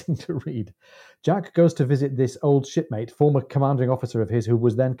depressing to read. Jack goes to visit this old shipmate, former commanding officer of his, who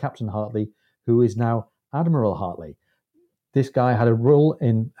was then Captain Hartley, who is now Admiral Hartley. This guy had a role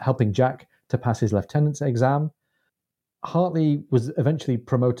in helping Jack to pass his lieutenant's exam. Hartley was eventually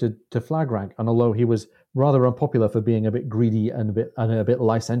promoted to flag rank, and although he was rather unpopular for being a bit greedy and a bit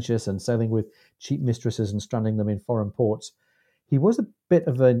licentious and sailing with cheap mistresses and stranding them in foreign ports, he was a bit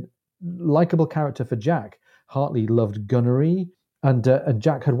of a likable character for Jack. Hartley loved gunnery, and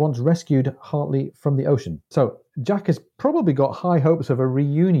Jack had once rescued Hartley from the ocean. So Jack has probably got high hopes of a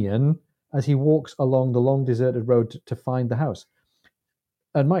reunion as he walks along the long deserted road to find the house.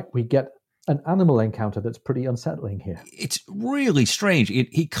 And Mike, we get an animal encounter that's pretty unsettling here. It's really strange.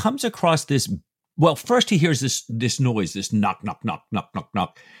 He comes across this. Well, first he hears this noise, this knock, knock, knock, knock, knock,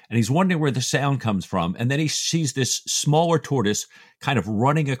 knock, and he's wondering where the sound comes from. And then he sees this smaller tortoise kind of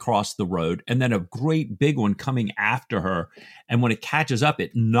running across the road, and then a great big one coming after her. And when it catches up,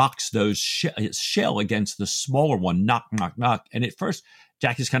 it knocks its shell against the smaller one, knock, knock, knock. And at first,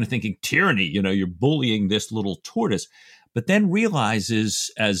 Jack is kind of thinking, tyranny, you're bullying this little tortoise. But then realizes,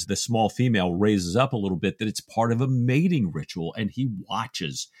 as the small female raises up a little bit, that it's part of a mating ritual, and he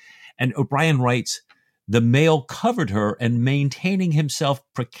watches. And O'Brien writes, the male covered her, and maintaining himself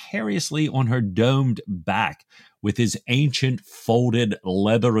precariously on her domed back with his ancient folded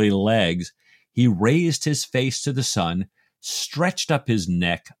leathery legs, he raised his face to the sun, stretched up his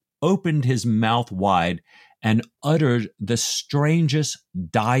neck, opened his mouth wide, and uttered the strangest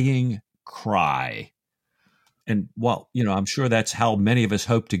dying cry. And well, I'm sure that's how many of us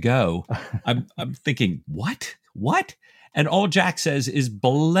hope to go. I'm thinking, what? And all Jack says is,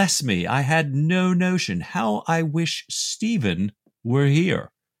 bless me, I had no notion. How I wish Stephen were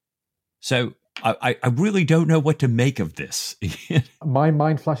here. So I really don't know what to make of this. My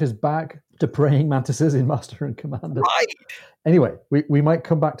mind flashes back to praying mantises in Master and Commander. Right. Anyway, we might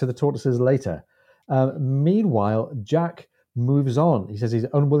come back to the tortoises later. Meanwhile, Jack moves on. He says he's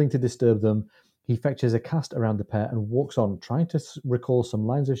unwilling to disturb them. He fetches a cast around the pair and walks on, trying to recall some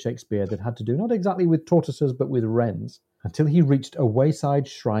lines of Shakespeare that had to do not exactly with tortoises, but with wrens, until he reached a wayside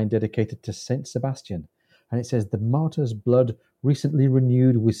shrine dedicated to Saint Sebastian. And it says, the martyr's blood recently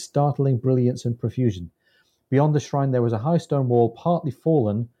renewed with startling brilliance and profusion. Beyond the shrine there was a high stone wall, partly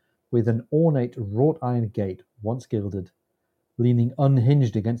fallen, with an ornate wrought iron gate, once gilded, leaning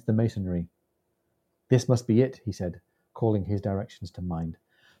unhinged against the masonry. This must be it, he said, calling his directions to mind.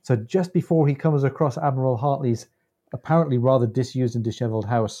 So just before he comes across Admiral Hartley's apparently rather disused and dishevelled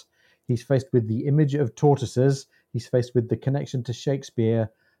house, he's faced with the image of tortoises, he's faced with the connection to Shakespeare,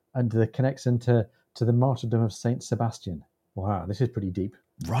 and the connection to the martyrdom of Saint Sebastian. Wow, this is pretty deep.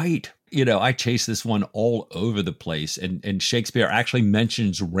 Right. I chased this one all over the place, and Shakespeare actually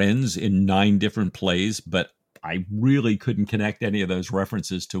mentions wrens in 9 different plays, but I really couldn't connect any of those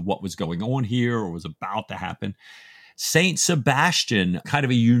references to what was going on here or was about to happen. Saint Sebastian, kind of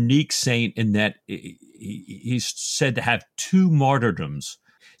a unique saint in that he's said to have two martyrdoms.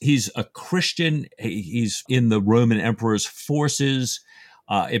 He's a Christian. He's in the Roman emperor's forces.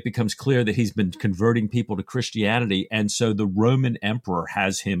 It becomes clear that he's been converting people to Christianity. And so the Roman emperor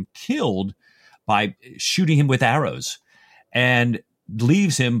has him killed by shooting him with arrows and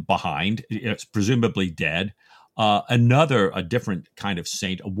leaves him behind, presumably dead. A different kind of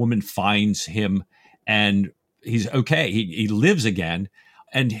saint, a woman finds him and he's okay. He lives again.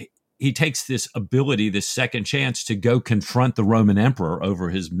 And he takes this ability, this second chance to go confront the Roman emperor over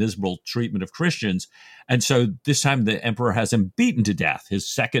his miserable treatment of Christians. And so this time the emperor has him beaten to death, his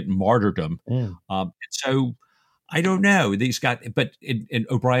second martyrdom. So I don't know. But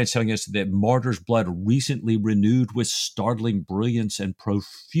O'Brien's telling us that martyr's blood recently renewed with startling brilliance and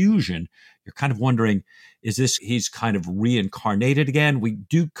profusion. You're kind of wondering, is this, he's kind of reincarnated again? We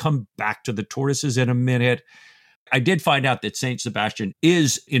do come back to the tortoises in a minute. I did find out that Saint Sebastian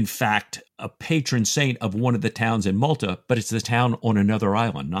is, in fact, a patron saint of one of the towns in Malta, but it's the town on another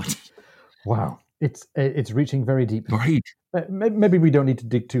island, not. Wow. It's reaching very deep. Right. Maybe we don't need to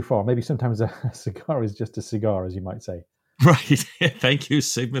dig too far. Maybe sometimes a cigar is just a cigar, as you might say. Right. Thank you,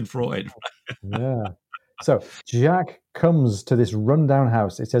 Sigmund Freud. Yeah. So Jack comes to this rundown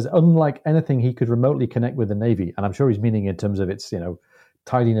house. It says, unlike anything he could remotely connect with the Navy, and I'm sure he's meaning in terms of its,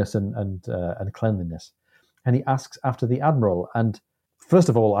 tidiness and cleanliness. And he asks after the admiral. And first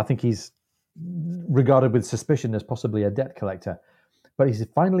of all, I think he's regarded with suspicion as possibly a debt collector. But he's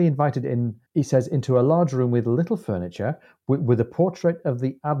finally invited in, he says, into a large room with little furniture, with a portrait of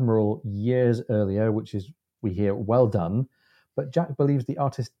the admiral years earlier, which is, we hear, well done. But Jack believes the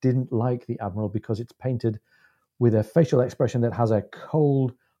artist didn't like the admiral because it's painted with a facial expression that has a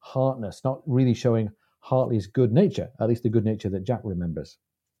cold hardness, not really showing Hartley's good nature, at least the good nature that Jack remembers.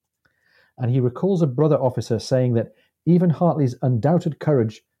 And he recalls a brother officer saying that even Hartley's undoubted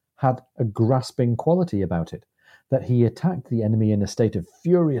courage had a grasping quality about it, that he attacked the enemy in a state of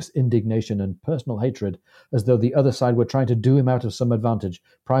furious indignation and personal hatred, as though the other side were trying to do him out of some advantage,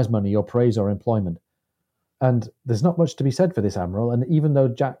 prize money or praise or employment. And there's not much to be said for this admiral, and even though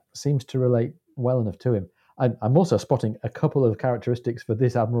Jack seems to relate well enough to him, I'm also spotting a couple of characteristics for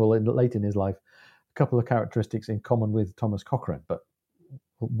this admiral late in his life, a couple of characteristics in common with Thomas Cochrane, but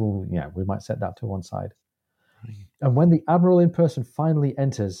we might set that to one side. And when the admiral in person finally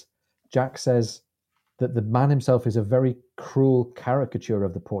enters, Jack says that the man himself is a very cruel caricature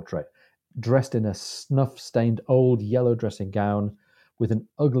of the portrait, dressed in a snuff-stained old yellow dressing gown, with an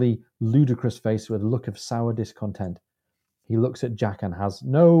ugly, ludicrous face with a look of sour discontent. He looks at Jack and has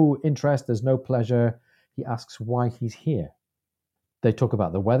no interest, there's no pleasure. He asks why he's here. They talk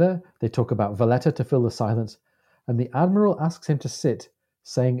about the weather, they talk about Valletta to fill the silence, and the admiral asks him to sit,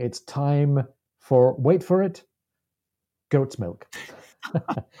 saying it's time for, wait for it, goat's milk.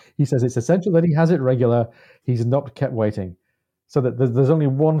 He says it's essential that he has it regular. He's not kept waiting. So that there's only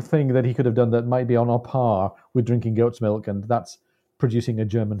one thing that he could have done that might be on a par with drinking goat's milk, and that's producing a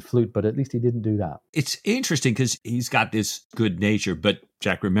German flute, but at least he didn't do that. It's interesting because he's got this good nature, but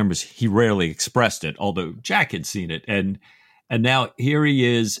Jack remembers he rarely expressed it, although Jack had seen it. And now here he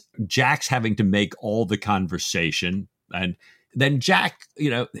is, Jack's having to make all the conversation. And then Jack,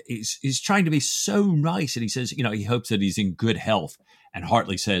 he's trying to be so nice. And he says, he hopes that he's in good health. And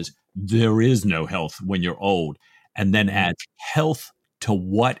Hartley says, there is no health when you're old. And then adds, health to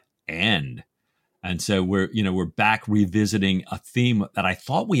what end? And so we're back revisiting a theme that I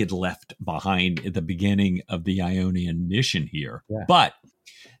thought we had left behind at the beginning of the Ionian mission here. Yeah. But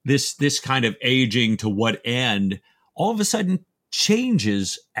this kind of aging to what end all of a sudden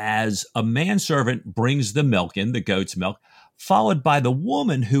changes as a manservant brings the milk in, the goat's milk, followed by the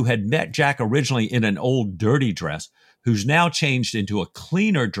woman who had met Jack originally in an old dirty dress, who's now changed into a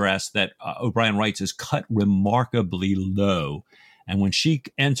cleaner dress that O'Brien writes is cut remarkably low. And when she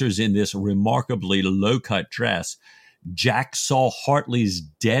enters in this remarkably low-cut dress, Jack saw Hartley's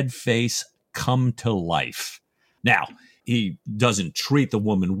dead face come to life. Now, he doesn't treat the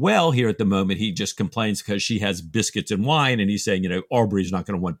woman well here at the moment. He just complains because she has biscuits and wine. And he's saying, Aubrey's not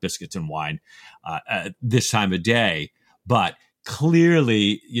going to want biscuits and wine at this time of day. But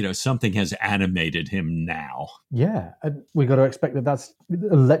clearly, something has animated him now. Yeah, and we got to expect that that's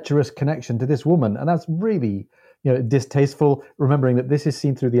a lecherous connection to this woman. And that's really, distasteful, remembering that this is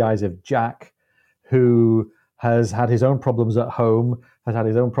seen through the eyes of Jack, who has had his own problems at home, has had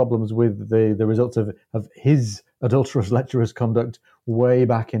his own problems with the results of his adulterous, lecherous conduct way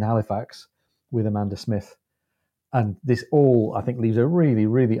back in Halifax with Amanda Smith. And this all, I think, leaves a really,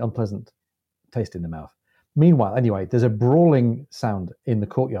 really unpleasant taste in the mouth. Meanwhile, there's a brawling sound in the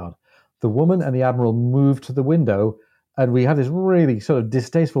courtyard. The woman and the admiral move to the window, And we have this really sort of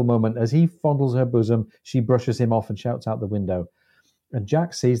distasteful moment as he fondles her bosom. She brushes him off and shouts out the window. And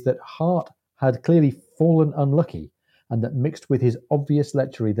Jack sees that Hart had clearly fallen unlucky, and that mixed with his obvious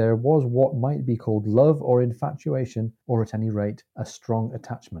lechery there was what might be called love or infatuation, or at any rate, a strong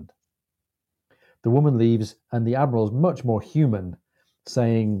attachment. The woman leaves, and the Admiral's much more human,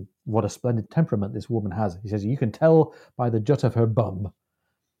 saying what a splendid temperament this woman has. He says, you can tell by the jut of her bum.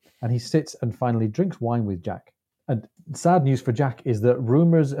 And he sits and finally drinks wine with Jack. And sad news for Jack is that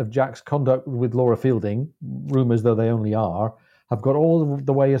rumours of Jack's conduct with Laura Fielding, rumours though they only are, have got all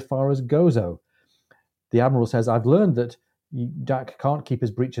the way as far as Gozo. The Admiral says, I've learned that Jack can't keep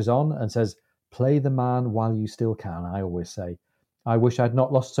his breeches on, and says, play the man while you still can, I always say. I wish I'd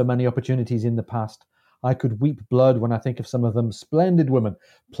not lost so many opportunities in the past. I could weep blood when I think of some of them. Splendid women,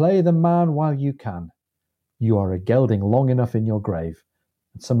 play the man while you can. You are a gelding long enough in your grave,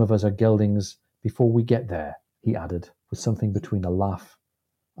 and some of us are geldings before we get there, he added, with something between a laugh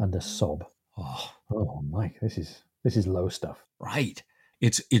and a sob. Oh, Mike, this is low stuff. Right.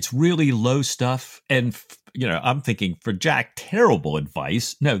 It's really low stuff. And, I'm thinking for Jack, terrible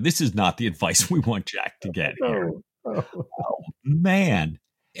advice. No, this is not the advice we want Jack to get here. Oh, man.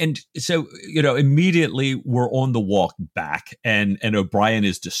 And so, immediately we're on the walk back, and O'Brien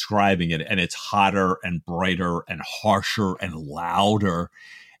is describing it, and it's hotter and brighter and harsher and louder.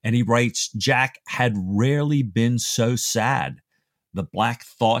 And he writes, Jack had rarely been so sad. The black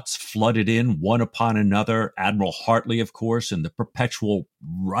thoughts flooded in one upon another. Admiral Hartley, of course, and the perpetual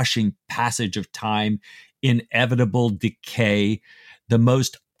rushing passage of time, inevitable decay, the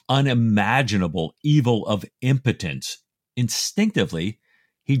most unimaginable evil of impotence. Instinctively,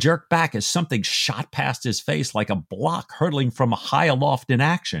 he jerked back as something shot past his face like a block hurtling from high aloft in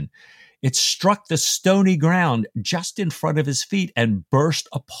action. It struck the stony ground just in front of his feet and burst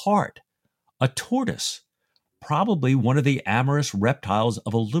apart. A tortoise, probably one of the amorous reptiles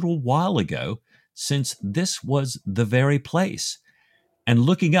of a little while ago, since this was the very place. And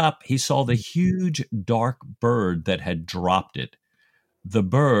looking up, he saw the huge, dark bird that had dropped it. The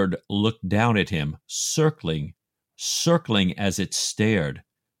bird looked down at him, circling as it stared.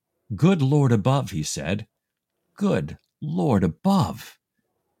 Good Lord above, he said. Good Lord above.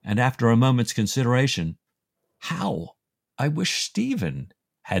 And after a moment's consideration, how I wish Stephen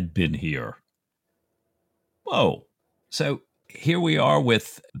had been here. Whoa. So here we are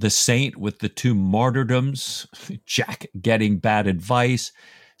with the saint with the two martyrdoms, Jack getting bad advice,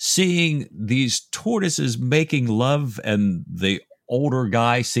 seeing these tortoises making love and the older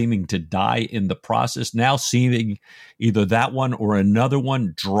guy seeming to die in the process, now seeing either that one or another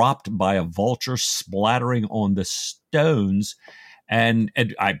one dropped by a vulture splattering on the stones. And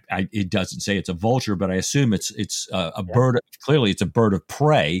it doesn't say it's a vulture, but I assume it's a bird. Clearly, it's a bird of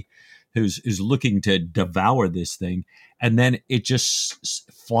prey who's looking to devour this thing. And then it just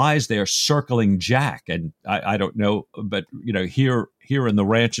flies there circling Jack. And I don't know, but here in the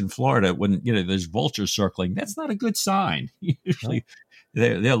ranch in Florida, when there's vultures circling, that's not a good sign. Usually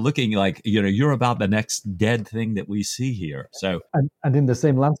they're looking like you're about the next dead thing that we see here. So and in the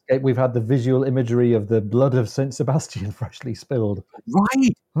same landscape, we've had the visual imagery of the blood of Saint Sebastian freshly spilled.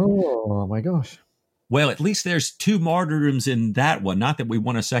 Right. Oh my gosh. Well, at least there's two martyrdoms in that one. Not that we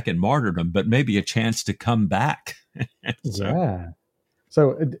want a second martyrdom, but maybe a chance to come back. Yeah.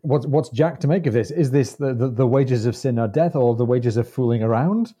 So what's Jack to make of this? Is this the wages of sin are death, or the wages of fooling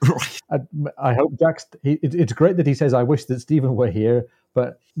around? Right. I hope Jack's... It's great that he says, I wish that Stephen were here,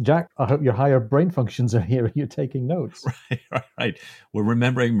 but Jack, I hope your higher brain functions are here and you're taking notes. Right. We're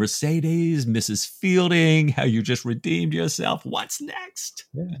remembering Mercedes, Mrs. Fielding, how you just redeemed yourself. What's next?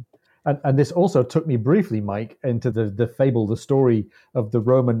 Yeah. And this also took me briefly, Mike, into the fable, the story of the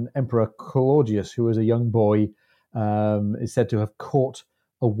Roman Emperor Claudius, who was a young boy, is said to have caught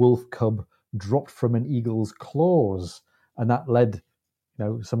a wolf cub dropped from an eagle's claws. And that led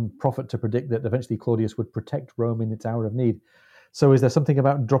some prophet to predict that eventually Claudius would protect Rome in its hour of need. So is there something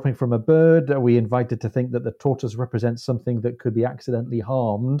about dropping from a bird? Are we invited to think that the tortoise represents something that could be accidentally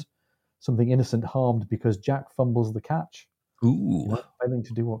harmed, something innocent harmed because Jack fumbles the catch? Ooh. Failing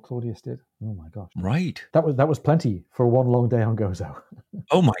to do what Claudius did. Oh my gosh. Right. That was plenty for one long day on Gozo.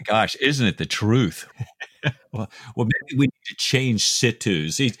 Oh my gosh, isn't it the truth? Well, maybe we need to change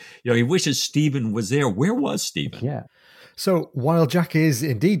situs. He wishes Stephen was there. Where was Stephen? Yeah. So while Jack is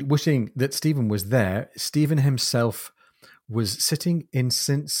indeed wishing that Stephen was there, Stephen himself was sitting in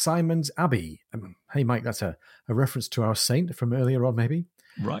St. Simon's Abbey. Hey, Mike, that's a reference to our saint from earlier on, maybe?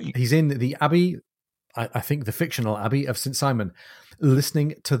 Right. He's in the Abbey, I think the fictional Abbey of St. Simon,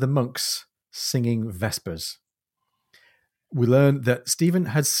 listening to the monks singing Vespers. We learn that Stephen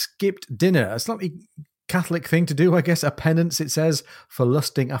had skipped dinner, a slightly Catholic thing to do, I guess, a penance, it says, for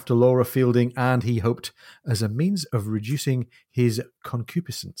lusting after Laura Fielding, and he hoped as a means of reducing his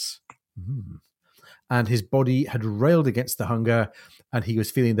concupiscence. And his body had railed against the hunger, and he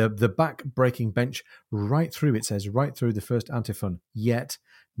was feeling the back-breaking bench right through, it says, right through the first antiphon. Yet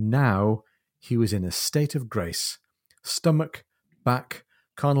now he was in a state of grace. Stomach, back,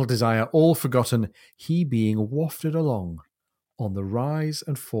 carnal desire, all forgotten, he being wafted along on the rise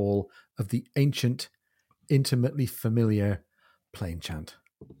and fall of the ancient, intimately familiar plainchant.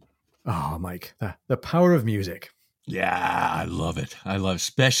 Oh, Mike, the power of music. Yeah, I love it. I love,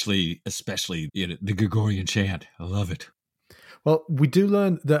 especially the Gregorian chant. I love it. Well, we do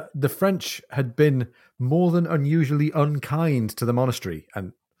learn that the French had been more than unusually unkind to the monastery,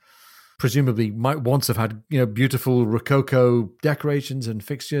 and presumably might once have had, beautiful Rococo decorations and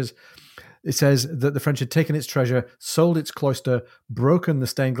fixtures. It says that the French had taken its treasure, sold its cloister, broken the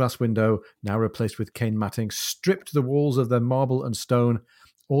stained glass window, now replaced with cane matting, stripped the walls of their marble and stone,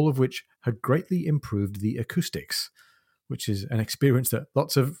 all of which had greatly improved the acoustics, which is an experience that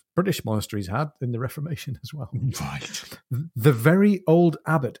lots of British monasteries had in the Reformation as well. Right. The very old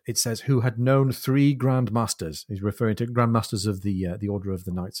abbot, it says, who had known 3 Grand Masters, he's referring to Grand Masters of the Order of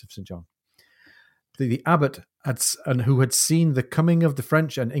the Knights of St. John. The abbot who had seen the coming of the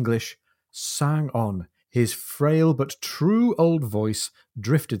French and English sang on. His frail but true old voice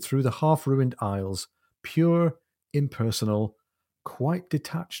drifted through the half-ruined aisles, pure, impersonal, quite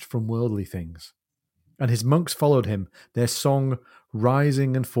detached from worldly things. And his monks followed him, their song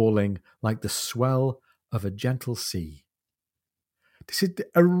rising and falling like the swell of a gentle sea. This is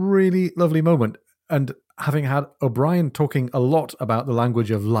a really lovely moment. And having had O'Brien talking a lot about the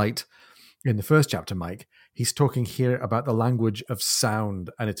language of light in the first chapter, Mike, he's talking here about the language of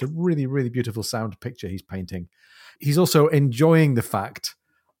sound. And it's a really, really beautiful sound picture he's painting. He's also enjoying the fact,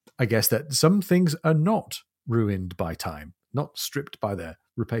 I guess, that some things are not ruined by time, not stripped by the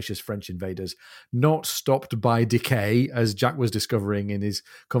rapacious French invaders, not stopped by decay, as Jack was discovering in his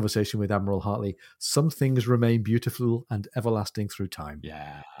conversation with Admiral Hartley. Some things remain beautiful and everlasting through time.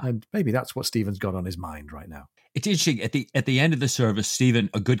 Yeah. And maybe that's what Stephen's got on his mind right now. It's interesting. At the end of the service, Stephen,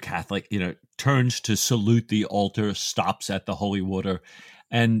 a good Catholic, turns to salute the altar, stops at the holy water,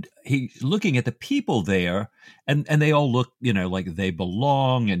 and he's looking at the people there, and they all look, like they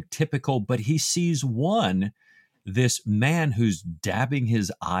belong and typical, but he sees this man who's dabbing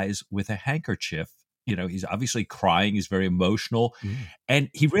his eyes with a handkerchief. He's obviously crying. He's very emotional. And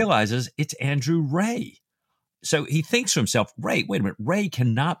he realizes it's Andrew Ray. So he thinks to himself, wait a minute, Ray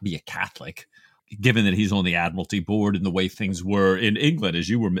cannot be a Catholic, given that he's on the Admiralty Board and the way things were in England, as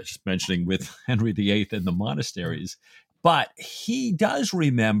you were mentioning with Henry VIII and the monasteries. But he does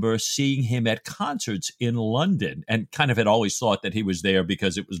remember seeing him at concerts in London and kind of had always thought that he was there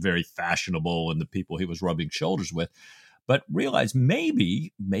because it was very fashionable and the people he was rubbing shoulders with, but realized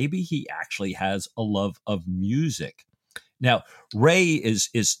maybe he actually has a love of music. Now, Ray is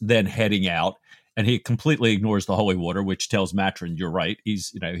then heading out, and he completely ignores the holy water, which tells Matron, you're right,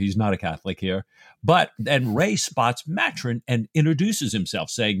 he's not a Catholic here. But then Ray spots Matron and introduces himself,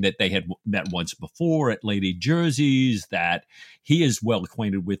 saying that they had met once before at Lady Jersey's, that he is well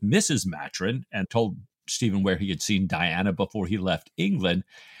acquainted with Mrs. Matron, and told Stephen where he had seen Diana before he left England.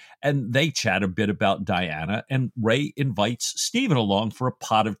 And they chat a bit about Diana, and Ray invites Stephen along for a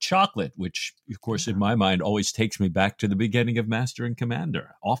pot of chocolate, which, of course, in my mind, always takes me back to the beginning of Master and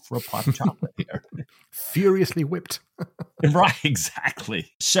Commander. Off for a pot of chocolate here. Furiously whipped. Right,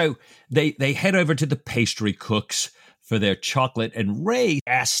 exactly. So they head over to the pastry cooks for their chocolate, and Ray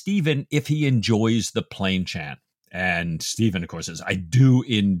asks Stephen if he enjoys the plainchant. And Stephen, of course, says, I do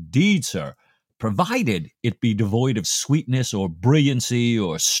indeed, sir, provided it be devoid of sweetness or brilliancy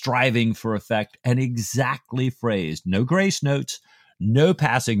or striving for effect, and exactly phrased. No grace notes, no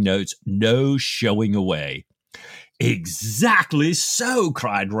passing notes, no showing away. Exactly so,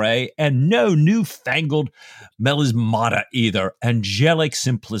 cried Ray, and no newfangled melismata either. Angelic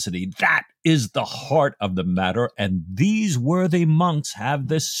simplicity, that is the heart of the matter, and these worthy monks have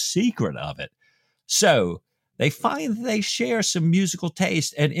the secret of it. So they find they share some musical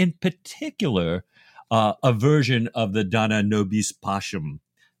taste, and in particular, a version of the Dona Nobis Pacem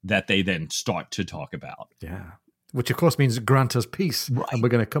that they then start to talk about. Yeah. Which, of course, means grant us peace. Right. And we're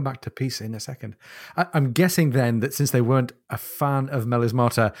going to come back to peace in a second. I'm guessing then that since they weren't a fan of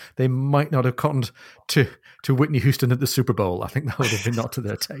melismata, they might not have cottoned to Whitney Houston at the Super Bowl. I think that would have been not to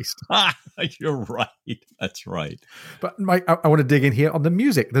their taste. You're right. That's right. But Mike, I want to dig in here on the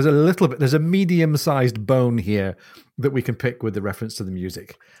music. There's a medium-sized bone here that we can pick with the reference to the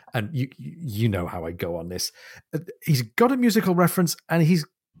music. And you know how I go on this. He's got a musical reference, and he's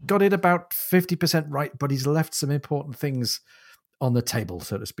got it about 50% right, but he's left some important things on the table,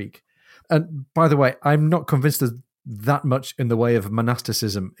 so to speak. And by the way, I'm not convinced there's that much in the way of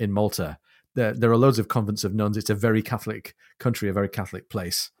monasticism in Malta. There are loads of convents of nuns. It's a very Catholic country, a very Catholic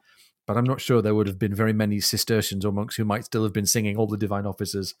place. But I'm not sure there would have been very many Cistercians or monks who might still have been singing all the divine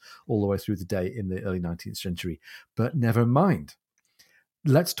offices all the way through the day in the early 19th century. But never mind.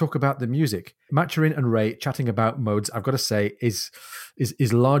 Let's talk about the music. Maturin and Ray chatting about modes, I've got to say, is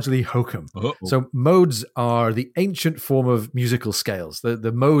largely hokum. Uh-oh. So modes are the ancient form of musical scales,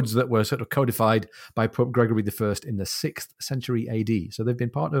 the modes that were sort of codified by Pope Gregory I in the 6th century AD. So they've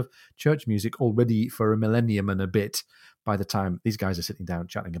been part of church music already for a millennium and a bit by the time these guys are sitting down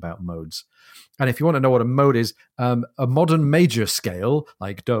chatting about modes. And if you want to know what a mode is, a modern major scale,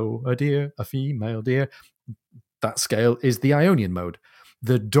 like do, a deer, a female deer, that scale is the Ionian mode.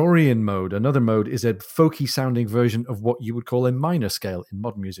 The Dorian mode, another mode, is a folky-sounding version of what you would call a minor scale in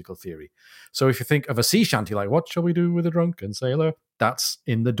modern musical theory. So if you think of a sea shanty like, what shall we do with a drunken sailor? That's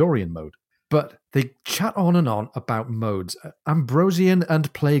in the Dorian mode. But they chat on and on about modes. Ambrosian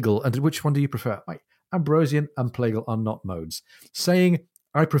and plagal, and which one do you prefer? Like, Ambrosian and plagal are not modes. Saying,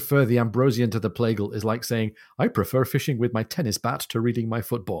 I prefer the Ambrosian to the plagal is like saying, I prefer fishing with my tennis bat to reading my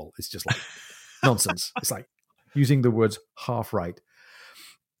football. It's just like nonsense. It's like using the words half right.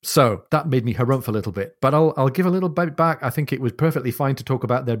 So that made me harumph a little bit, but I'll give a little bit back. I think it was perfectly fine to talk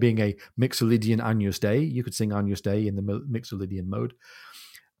about there being a Mixolydian Agnus Dei. You could sing Agnus Dei in the Mixolydian mode.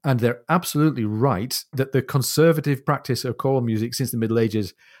 And they're absolutely right that the conservative practice of choral music since the Middle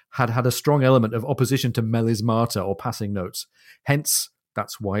Ages had a strong element of opposition to melismata or passing notes. Hence,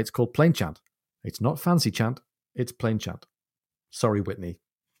 that's why it's called plainchant. It's not fancy chant, it's plainchant. Sorry, Whitney.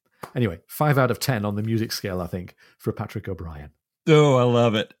 Anyway, 5 out of 10 on the music scale, I think, for Patrick O'Brien. Oh, I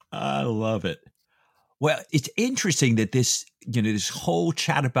love it. I love it. Well, it's interesting that this whole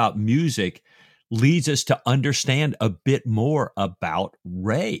chat about music leads us to understand a bit more about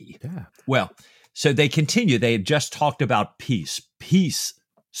Ray. Yeah. Well, so they continue. They had just talked about peace. Peace,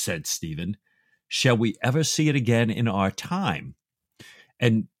 said Stephen. Shall we ever see it again in our time?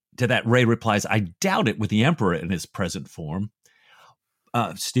 And to that, Ray replies, I doubt it with the emperor in his present form.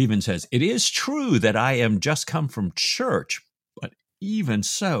 Stephen says, it is true that I am just come from church, but even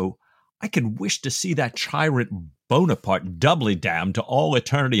so, I could wish to see that tyrant Bonaparte doubly damned to all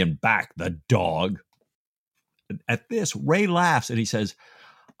eternity and back, the dog. At this, Ray laughs and he says,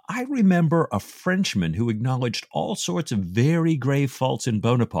 I remember a Frenchman who acknowledged all sorts of very grave faults in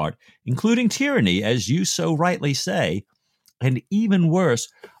Bonaparte, including tyranny, as you so rightly say, and even worse,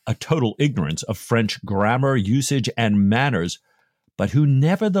 a total ignorance of French grammar, usage, and manners, but who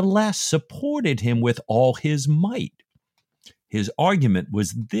nevertheless supported him with all his might. His argument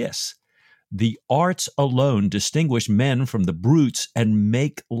was this: the arts alone distinguish men from the brutes and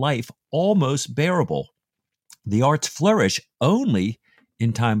make life almost bearable. The arts flourish only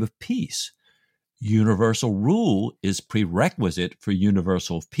in time of peace. Universal rule is prerequisite for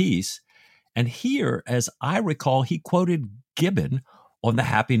universal peace. And here, as I recall, he quoted Gibbon on the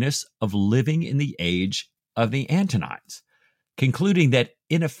happiness of living in the age of the Antonines, concluding that,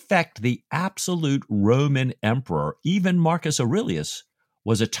 in effect, the absolute Roman emperor, even Marcus Aurelius,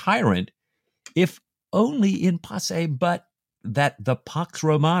 was a tyrant, if only in posse, but that the Pax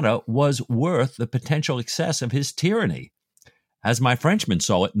Romana was worth the potential excess of his tyranny. As my Frenchman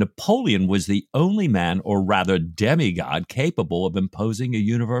saw it, Napoleon was the only man, or rather demigod, capable of imposing a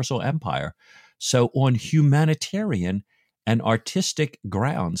universal empire. So on humanitarian and artistic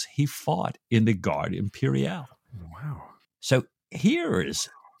grounds, he fought in the Garde Imperiale. Wow. So here is,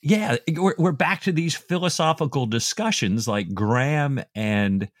 we're back to these philosophical discussions like Graham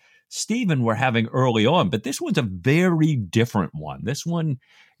and Stephen were having early on, but this one's a very different one. This one,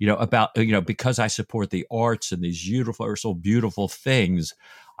 about, because I support the arts and these universal, beautiful things,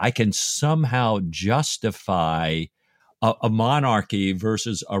 I can somehow justify a monarchy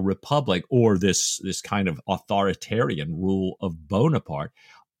versus a republic, or this kind of authoritarian rule of Bonaparte.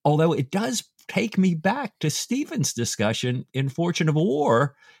 Although it does take me back to Stephen's discussion in Fortune of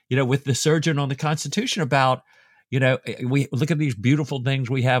War, with the surgeon on the Constitution about, we look at these beautiful things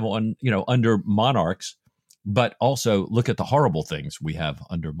we have on, under monarchs, but also look at the horrible things we have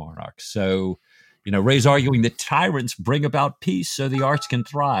under monarchs. So, Ray's arguing that tyrants bring about peace so the arts can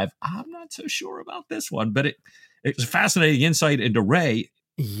thrive. I'm not so sure about this one, but it's a fascinating insight into Ray.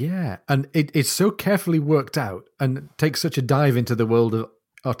 Yeah, and it's so carefully worked out and takes such a dive into the world of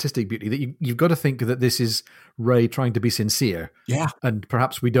artistic beauty that you've got to think that this is Ray trying to be sincere. Yeah. And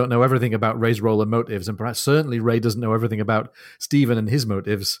perhaps we don't know everything about Ray's role and motives, and perhaps certainly Ray doesn't know everything about Stephen and his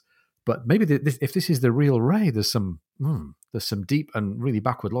motives, But maybe if this is the real Ray, there's some deep and really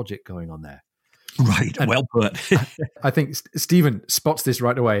backward logic going on there. Right. And well put. I think Stephen spots this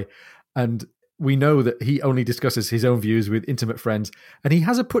right away. And we know that he only discusses his own views with intimate friends. And he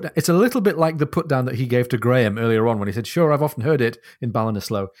has it's a little bit like the put down that he gave to Graham earlier on when he said, sure, I've often heard it in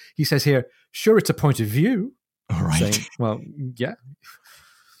Ballinasloe. He says here, sure, it's a point of view. All right. Saying, well, yeah,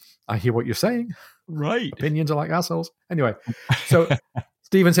 I hear what you're saying. Right. Opinions are like assholes. Anyway, so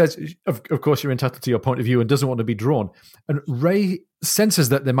Stephen says, of course, you're entitled to your point of view and doesn't want to be drawn. And Ray senses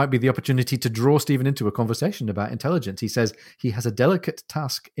that there might be the opportunity to draw Stephen into a conversation about intelligence. He says he has a delicate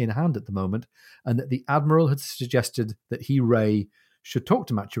task in hand at the moment and that the Admiral had suggested that he, Ray, should talk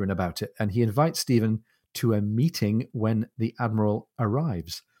to Maturin about it. And he invites Stephen to a meeting when the Admiral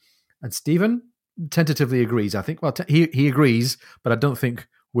arrives. And Stephen tentatively agrees. I think, well, he agrees, but I don't think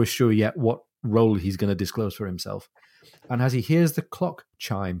we're sure yet what role he's going to disclose for himself. And as he hears the clock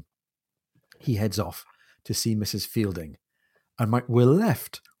chime, he heads off to see Mrs. Fielding. And Mike, we're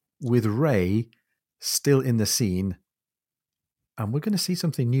left with Ray still in the scene. And we're going to see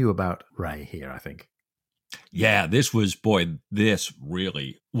something new about Ray here, I think. Yeah, this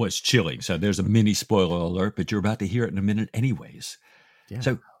really was chilling. So there's a mini spoiler alert, but you're about to hear it in a minute anyways. Yeah.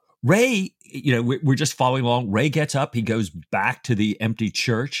 So Ray, we're just following along. Ray gets up. He goes back to the empty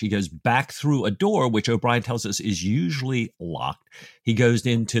church. He goes back through a door, which O'Brien tells us is usually locked. He goes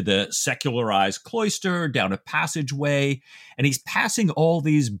into the secularized cloister, down a passageway, and he's passing all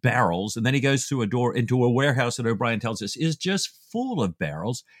these barrels. And then he goes through a door into a warehouse that O'Brien tells us is just full of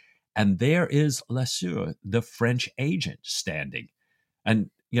barrels. And there is Lesueur, the French agent, standing. And,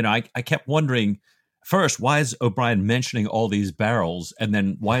 I kept wondering, first, why is O'Brien mentioning all these barrels? And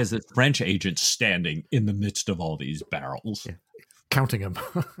then why is the French agent standing in the midst of all these barrels? Yeah. Counting them.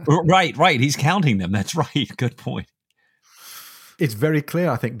 Right. He's counting them. That's right. Good point. It's very clear,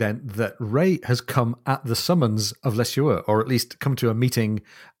 I think, then, that Ray has come at the summons of Lesueur, or at least come to a meeting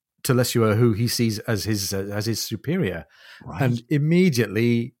to Lesueur, who he sees as his superior. Right. And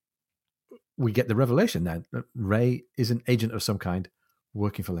immediately we get the revelation then that Ray is an agent of some kind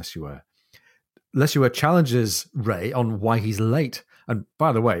working for Lesueur. Lesueur challenges Ray on why he's late. And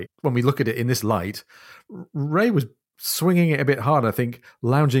by the way, when we look at it in this light, Ray was swinging it a bit hard, I think,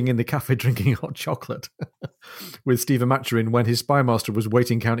 lounging in the cafe drinking hot chocolate with Stephen Maturin when his spymaster was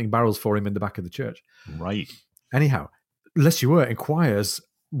waiting counting barrels for him in the back of the church. Right. Anyhow, Lesueur inquires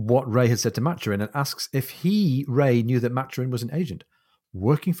what Ray had said to Maturin and asks if he, Ray, knew that Maturin was an agent.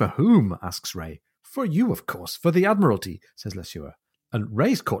 Working for whom? Asks Ray. For you, of course. For the Admiralty, says Lesueur. And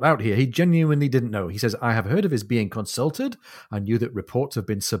Ray's caught out here. He genuinely didn't know. He says, I have heard of his being consulted. I knew that reports have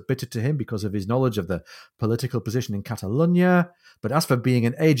been submitted to him because of his knowledge of the political position in Catalonia. But as for being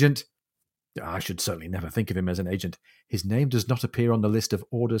an agent, I should certainly never think of him as an agent. His name does not appear on the list of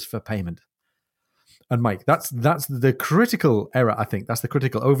orders for payment. And Mike, that's the critical error, I think. That's the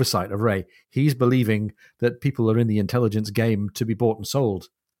critical oversight of Ray. He's believing that people are in the intelligence game to be bought and sold.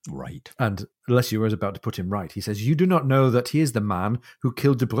 Right. And Lesueur is about to put him right. He says, you do not know that he is the man who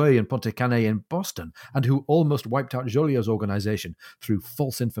killed Dubreuil and Pontécanet in Boston and who almost wiped out Joliot's organization through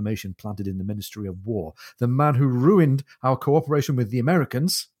false information planted in the Ministry of War. The man who ruined our cooperation with the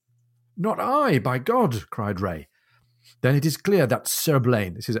Americans. Not I, by God, cried Ray. Then it is clear that Sir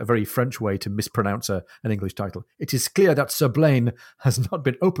Blaine, this is a very French way to mispronounce an English title, it is clear that Sir Blaine has not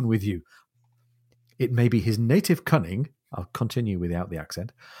been open with you. It may be his native cunning, I'll continue without the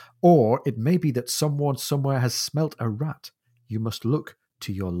accent, or it may be that someone somewhere has smelt a rat. You must look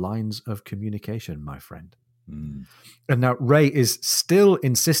to your lines of communication, my friend. Mm. And now Ray is still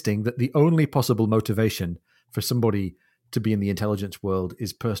insisting that the only possible motivation for somebody to be in the intelligence world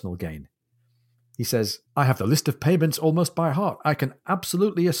is personal gain. He says, I have the list of payments almost by heart. I can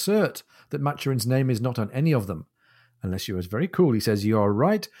absolutely assert that Maturin's name is not on any of them. Unless you was very cool, he says, you are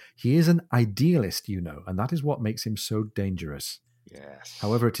right. He is an idealist, you know, and that is what makes him so dangerous. Yes.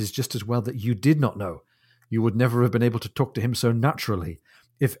 However, it is just as well that you did not know. You would never have been able to talk to him so naturally.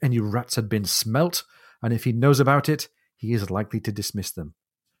 If any rats had been smelt, and if he knows about it, he is likely to dismiss them.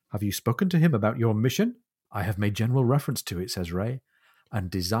 Have you spoken to him about your mission? I have made general reference to it, says Ray, and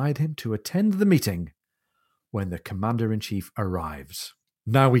desired him to attend the meeting when the Commander-in-Chief arrives.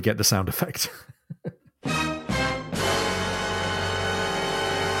 Now we get the sound effect.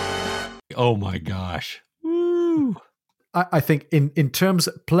 Oh my gosh. Woo. I think in terms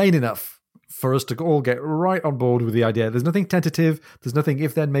plain enough for us to all get right on board with the idea. There's nothing tentative. There's nothing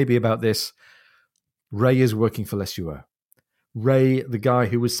if then maybe about this. Ray is working for Lesueur. Ray, the guy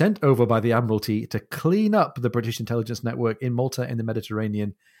who was sent over by the Admiralty to clean up the British intelligence network in Malta in the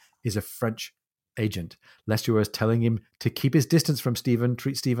Mediterranean, is a French agent. Lestueur is telling him to keep his distance from Stephen,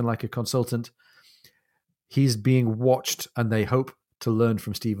 treat Stephen like a consultant. He's being watched, and they hope to learn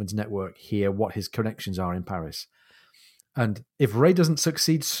from Stephen's network here what his connections are in Paris. And if Ray doesn't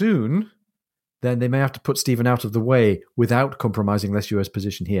succeed soon, then they may have to put Stephen out of the way without compromising Lestueur's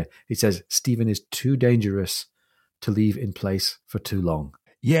position here. He says Stephen is too dangerous to leave in place for too long.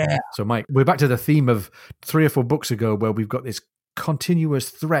 Yeah. So, Mike, we're back to the theme of 3 or 4 books ago where we've got this continuous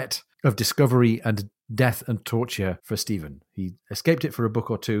threat of discovery and death and torture for Stephen. He escaped it for a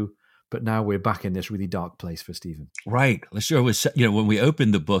book or two, but now we're back in this really dark place for Stephen. Right. Lestueur was, when we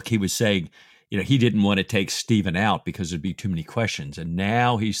opened the book, he was saying, he didn't want to take Stephen out because there'd be too many questions. And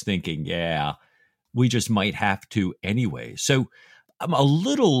now he's thinking, we just might have to anyway. So I'm a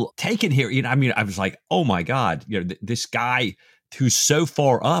little taken here. I was like, oh my God, this guy who's so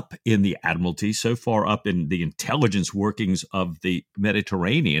far up in the Admiralty, so far up in the intelligence workings of the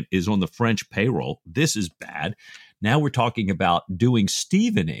Mediterranean is on the French payroll. This is bad. Now we're talking about doing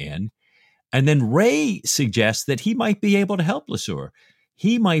Stephen in. And then Ray suggests that he might be able to help Lesueur.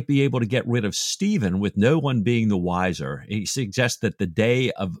 He might be able to get rid of Stephen with no one being the wiser. He suggests that the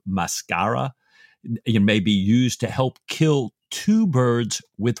day of Mascara may be used to help kill 2 birds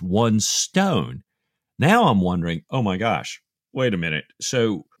with 1 stone. Now I'm wondering, oh my gosh, wait a minute.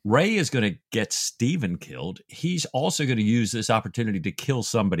 So Ray is going to get Stephen killed. He's also going to use this opportunity to kill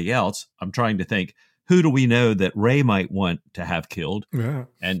somebody else. I'm trying to think, who do we know that Ray might want to have killed? Yeah.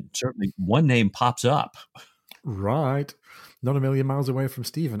 And certainly one name pops up. Right. Not a million miles away from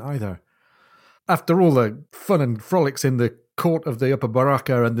Stephen either. After all the fun and frolics in the court of the Upper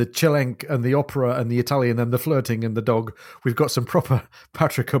Baracca and the Chilenk and the opera and the Italian and the flirting and the dog, we've got some proper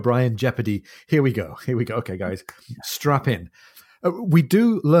Patrick O'Brian jeopardy. Here we go. Okay, guys, strap in. We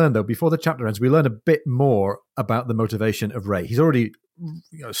do learn, though, before the chapter ends, we learn a bit more about the motivation of Ray. He's already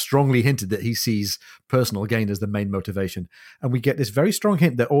strongly hinted that he sees personal gain as the main motivation. And we get this very strong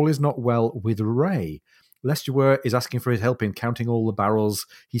hint that all is not well with Ray. Lestueur is asking for his help in counting all the barrels.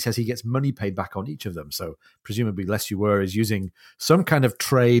 He says he gets money paid back on each of them. So presumably Lestueur is using some kind of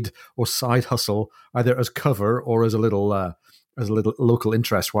trade or side hustle, either as cover or as a little local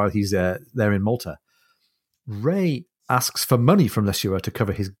interest while he's there in Malta. Ray asks for money from Lesueur to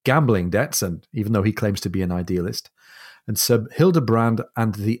cover his gambling debts, and even though he claims to be an idealist. And Sir Hildebrand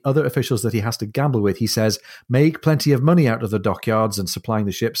and the other officials that he has to gamble with, he says, make plenty of money out of the dockyards and supplying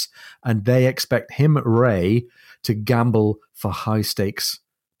the ships, and they expect him, Ray, to gamble for high stakes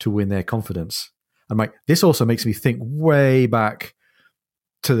to win their confidence. And Mike, this also makes me think way back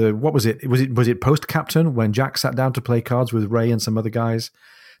to the, what was it? Was it post-captain when Jack sat down to play cards with Ray and some other guys?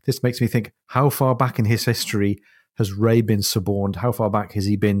 This makes me think, how far back in his history has Ray been suborned? How far back has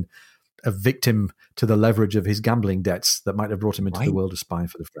he been a victim to the leverage of his gambling debts that might have brought him into the world of spying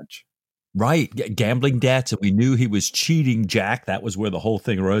for the French? Right. Gambling debts. And we knew he was cheating Jack. That was where the whole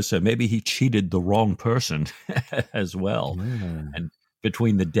thing arose. So maybe he cheated the wrong person as well. Yeah. And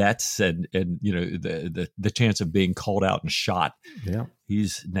between the debts and the chance of being called out and shot,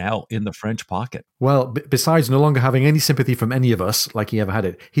 he's now in the French pocket. Well, besides no longer having any sympathy from any of us, like he ever had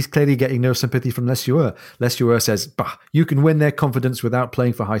it, he's clearly getting no sympathy from Lesueur. Lesueur says, bah, you can win their confidence without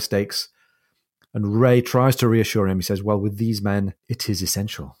playing for high stakes. And Ray tries to reassure him. He says, well, with these men, it is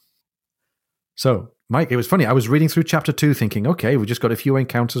essential. So, Mike, it was funny. I was reading through chapter 2 thinking, okay, we just got a few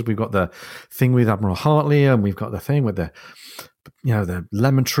encounters. We've got the thing with Admiral Hartley, and we've got the thing with the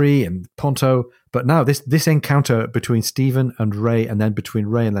lemon tree and Ponto. But now this encounter between Stephen and Ray, and then between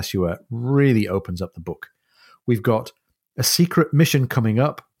Ray and Lesueur, really opens up the book. We've got a secret mission coming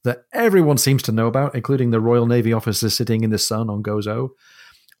up that everyone seems to know about, including the Royal Navy officers sitting in the sun on Gozo.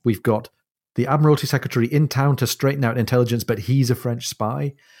 We've got the Admiralty Secretary in town to straighten out intelligence, but he's a French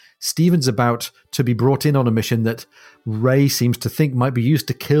spy. Stephen's about to be brought in on a mission that Ray seems to think might be used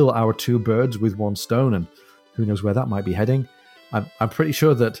to kill our 2 birds with 1 stone, and who knows where that might be heading. I'm pretty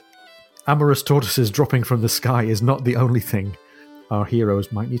sure that amorous tortoises dropping from the sky is not the only thing our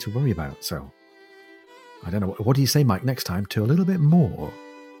heroes might need to worry about. So, I don't know. What do you say, Mike, next time to a little bit more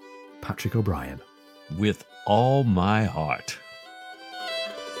Patrick O'Brian? With all my heart.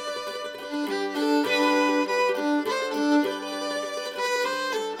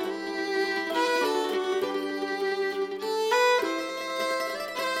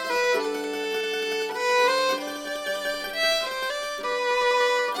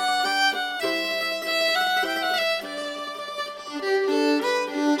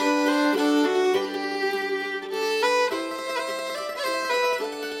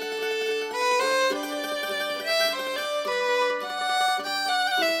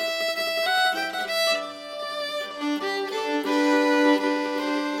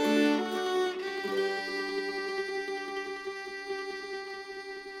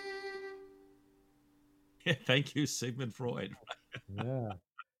 Thank you, Sigmund Freud. Yeah.